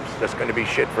cops, that's going to be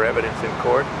shit for evidence in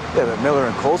court. Yeah, but Miller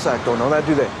and Kolsak don't know that,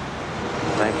 do they?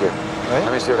 Thank you. Right?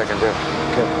 Let me see what I can do.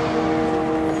 Okay.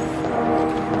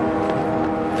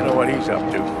 You know what he's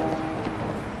up to.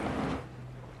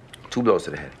 2 blows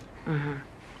to the head. Mm-hmm.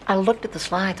 I looked at the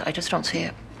slides. I just don't see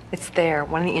it. It's there.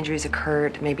 One of the injuries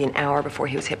occurred maybe an hour before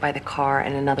he was hit by the car,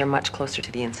 and another much closer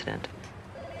to the incident.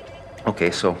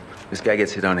 Okay, so this guy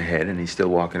gets hit on the head and he's still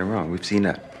walking around. We've seen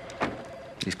that.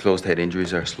 These closed head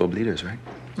injuries are slow bleeders, right?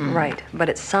 Right, but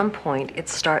at some point it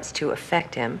starts to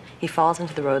affect him. He falls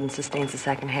into the road and sustains a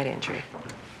second head injury.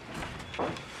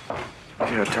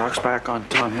 You talks back on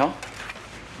Tom Hill?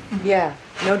 Yeah,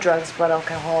 no drugs, blood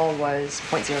alcohol was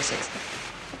 0.06.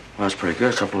 Well, that's pretty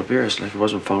good. A couple of beers. Like he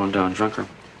wasn't falling down drunk or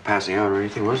passing out or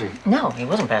anything, was he? No, he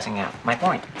wasn't passing out. My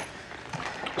point.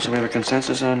 So we have a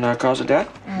consensus on cause of death?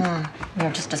 We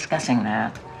were just discussing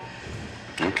that.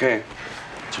 Okay.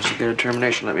 Just to get a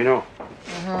determination, let me know.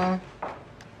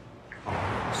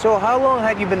 So how long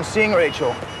had you been seeing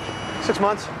Rachel? 6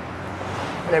 months.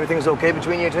 And everything's okay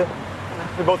between you two?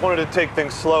 We both wanted to take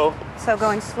things slow. So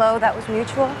going slow, that was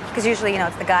mutual? Because usually,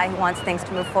 it's the guy who wants things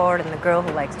to move forward and the girl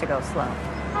who likes to go slow.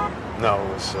 No, it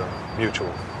was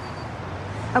mutual.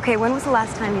 Okay, when was the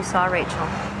last time you saw Rachel?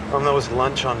 That was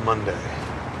lunch on Monday.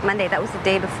 Monday, that was the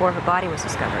day before her body was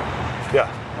discovered.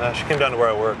 Yeah, she came down to where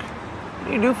I work. What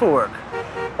do you do for work?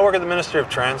 I work at the Ministry of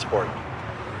Transport.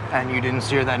 And you didn't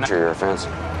see her that night? Sure, your offense.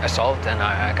 Assault, and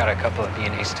I got a couple of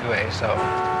DNAs too, so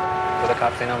for the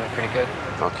cops, they know me pretty good.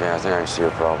 Okay, I think I can see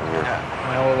your problem here.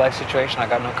 My whole life situation, I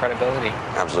got no credibility.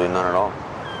 Absolutely none at all.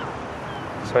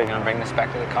 So are you gonna bring this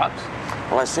back to the cops?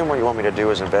 Well, I assume what you want me to do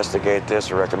is investigate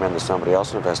this or recommend that somebody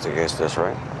else investigates this,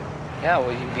 right? Yeah,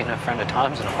 well, you being a friend of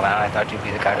Tom's and all that, I thought you'd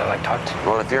be the guy to talk to.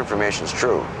 Well, if your information's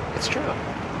true, It's true.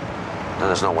 then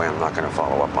there's no way I'm not going to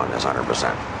follow up on this 100%.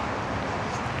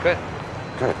 Good.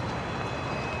 Good.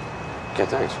 Okay,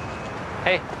 thanks.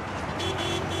 Hey,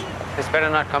 this better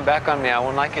not come back on me. I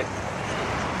won't like it.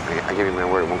 I give you my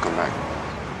word, it won't come back.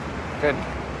 Good.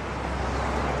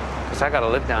 Because I gotta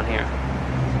live down here.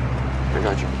 I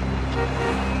got you.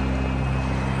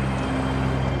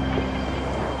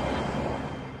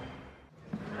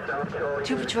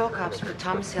 Two patrol cops put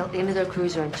Thomas Hill into their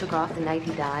cruiser and took off the night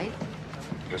he died.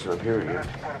 That's what I'm hearing here.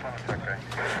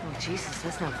 Oh, Jesus,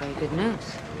 that's not very good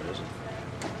news.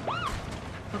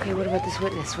 Okay, what about this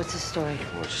witness? What's his story?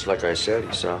 Well, just like I said,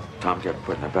 he saw Tom get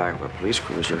put in the back of a police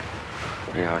cruiser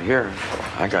way out here.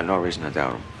 I got no reason to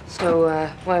doubt him. So,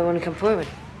 why won't he come forward?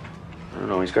 I don't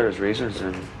know. He's got his reasons,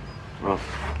 and, well,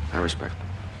 I respect them.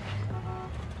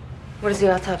 What does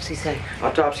the autopsy say?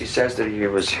 Autopsy says that he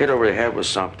was hit over the head with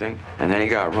something, and then he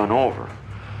got run over.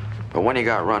 But when he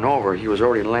got run over, he was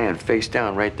already laying face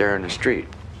down right there in the street.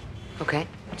 Okay.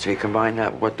 So you combine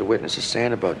that with what the witness is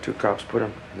saying about two cops put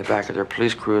him in the back of their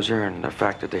police cruiser and the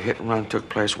fact that the hit and run took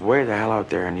place way the hell out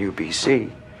there in UBC,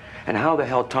 and how the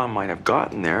hell Tom might have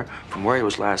gotten there from where he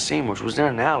was last seen, which was in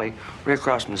an alley right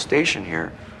across from the station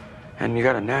here. And you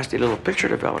got a nasty little picture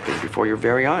developing before your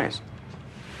very eyes.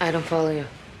 I don't follow you.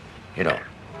 You don't?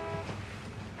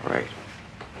 Right.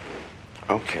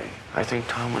 Okay. I think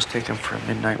Tom was taken for a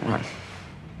midnight run.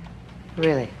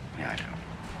 Really? Yeah, I do.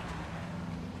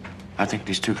 I think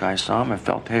these two guys saw him and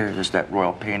felt, hey, there's that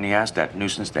royal pain in the ass, that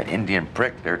nuisance, that Indian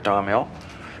prick there, Tom Hill.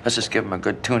 Let's just give him a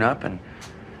good tune-up and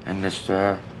just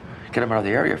get him out of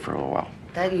the area for a little while.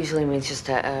 That usually means just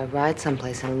a ride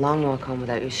someplace and a long walk home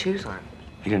without your shoes on.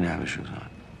 He didn't have his shoes on.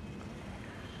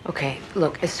 Okay,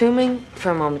 look, assuming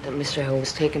for a moment that Mr. Hill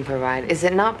was taken for a ride, is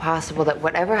it not possible that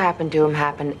whatever happened to him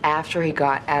happened after he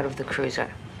got out of the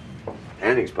cruiser?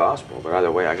 Anything's possible, but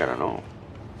either way, I gotta know.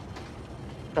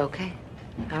 Okay.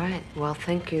 All right. Well,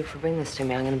 thank you for bringing this to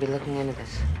me. I'm going to be looking into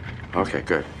this. Okay,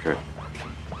 good, good.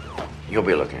 You'll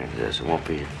be looking into this. It won't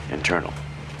be internal.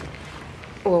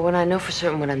 Well, when I know for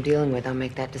certain what I'm dealing with, I'll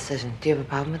make that decision. Do you have a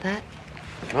problem with that?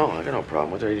 No, I got no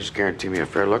problem with it. You just guarantee me a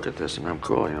fair look at this, and I'm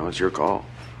cool. You know, it's your call.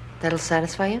 That'll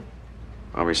satisfy you?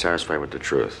 I'll be satisfied with the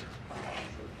truth.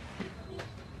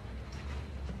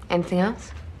 Anything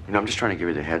else? You know, I'm just trying to give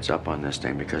you the heads up on this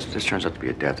thing because if this turns out to be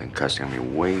a death in custody, I'm gonna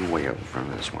be way, way up in front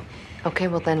of this one. Okay,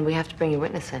 well, then we have to bring your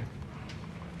witness in.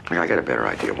 I got a better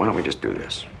idea. Why don't we just do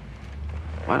this?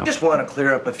 Why don't Just want to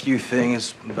clear up a few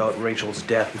things about Rachel's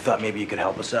death. We thought maybe you could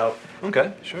help us out.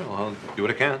 Okay, sure. I'll do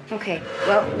what I can. Okay,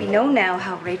 well, we know now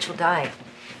how Rachel died.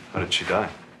 How did she die?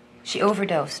 She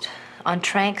overdosed on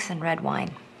tranks and red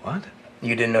wine. What?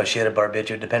 You didn't know she had a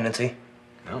barbiturate dependency?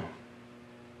 No.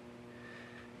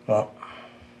 Well,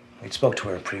 we spoke to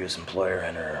her previous employer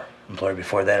and her employer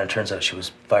before that, and it turns out she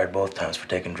was fired both times for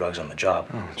taking drugs on the job.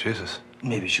 Oh, Jesus.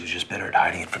 Maybe she was just better at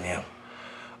hiding it from you.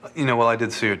 You know, well, I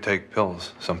did see her take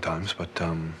pills sometimes, but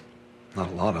not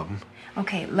a lot of them.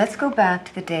 Okay, let's go back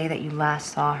to the day that you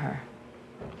last saw her.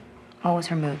 What was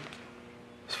her mood?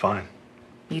 It's fine.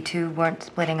 You two weren't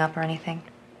splitting up or anything?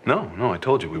 No, I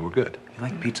told you we were good. You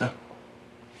like pizza?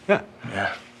 Yeah.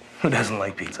 Yeah. Who doesn't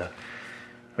like pizza?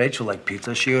 Rachel liked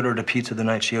pizza. She ordered a pizza the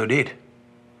night she OD'd.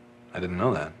 I didn't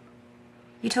know that.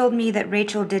 You told me that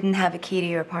Rachel didn't have a key to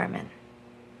your apartment.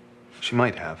 She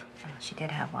might have. Oh, she did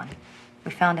have one.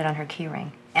 We found it on her key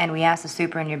ring. And we asked the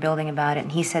super in your building about it,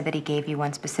 and he said that he gave you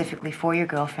one specifically for your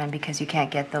girlfriend because you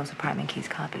can't get those apartment keys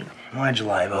copied. Why'd you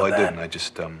lie about that? that? Well, I didn't. I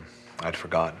just, I'd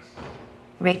forgotten.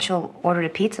 Rachel ordered a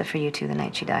pizza for you two the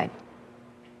night she died.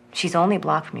 She's only a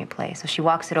block from your place, so she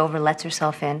walks it over, lets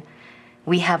herself in.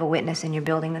 We have a witness in your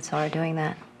building that saw her doing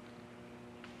that.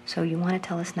 So you want to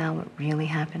tell us now what really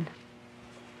happened?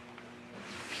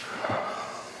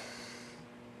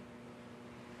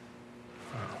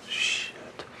 Oh,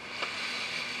 shit.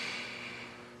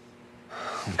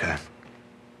 Okay.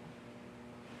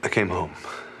 I came home,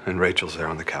 and Rachel's there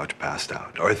on the couch, passed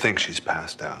out. Or I think she's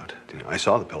passed out. You know, I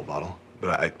saw the pill bottle,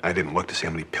 but I didn't look to see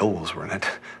how many pills were in it.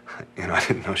 You know, I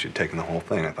didn't know she'd taken the whole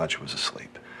thing. I thought she was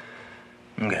asleep.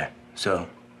 Okay, so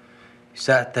you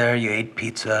sat there, you ate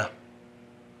pizza,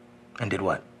 and did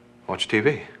what? Watched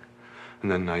TV.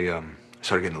 And then I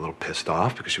started getting a little pissed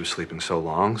off because she was sleeping so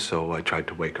long, so I tried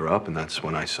to wake her up, and that's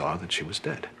when I saw that she was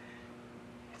dead.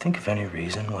 You think of any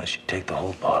reason why she'd take the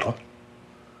whole bottle?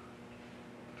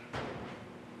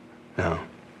 No,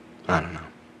 I don't know.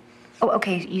 Oh,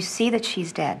 okay, you see that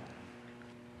she's dead.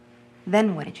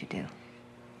 Then what did you do?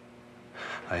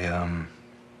 I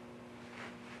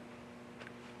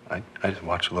just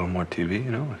watched a little more TV,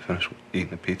 you know. I finished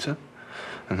eating the pizza,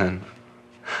 and then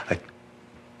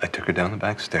I took her down the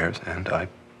back stairs, and I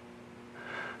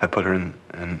put her in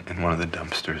one of the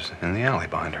dumpsters in the alley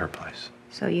behind her place.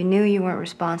 So you knew you weren't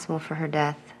responsible for her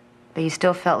death, but you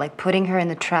still felt like putting her in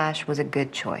the trash was a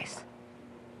good choice.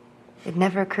 It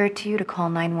never occurred to you to call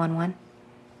 911?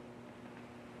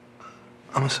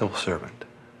 I'm a civil servant,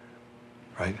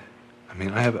 right? I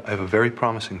mean, I have a very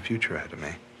promising future ahead of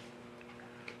me.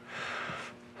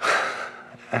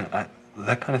 And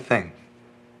that kind of thing,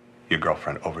 your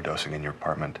girlfriend overdosing in your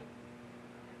apartment,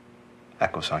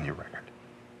 that goes on your record.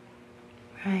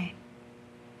 Right.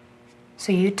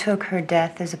 So you took her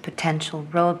death as a potential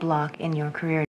roadblock in your career.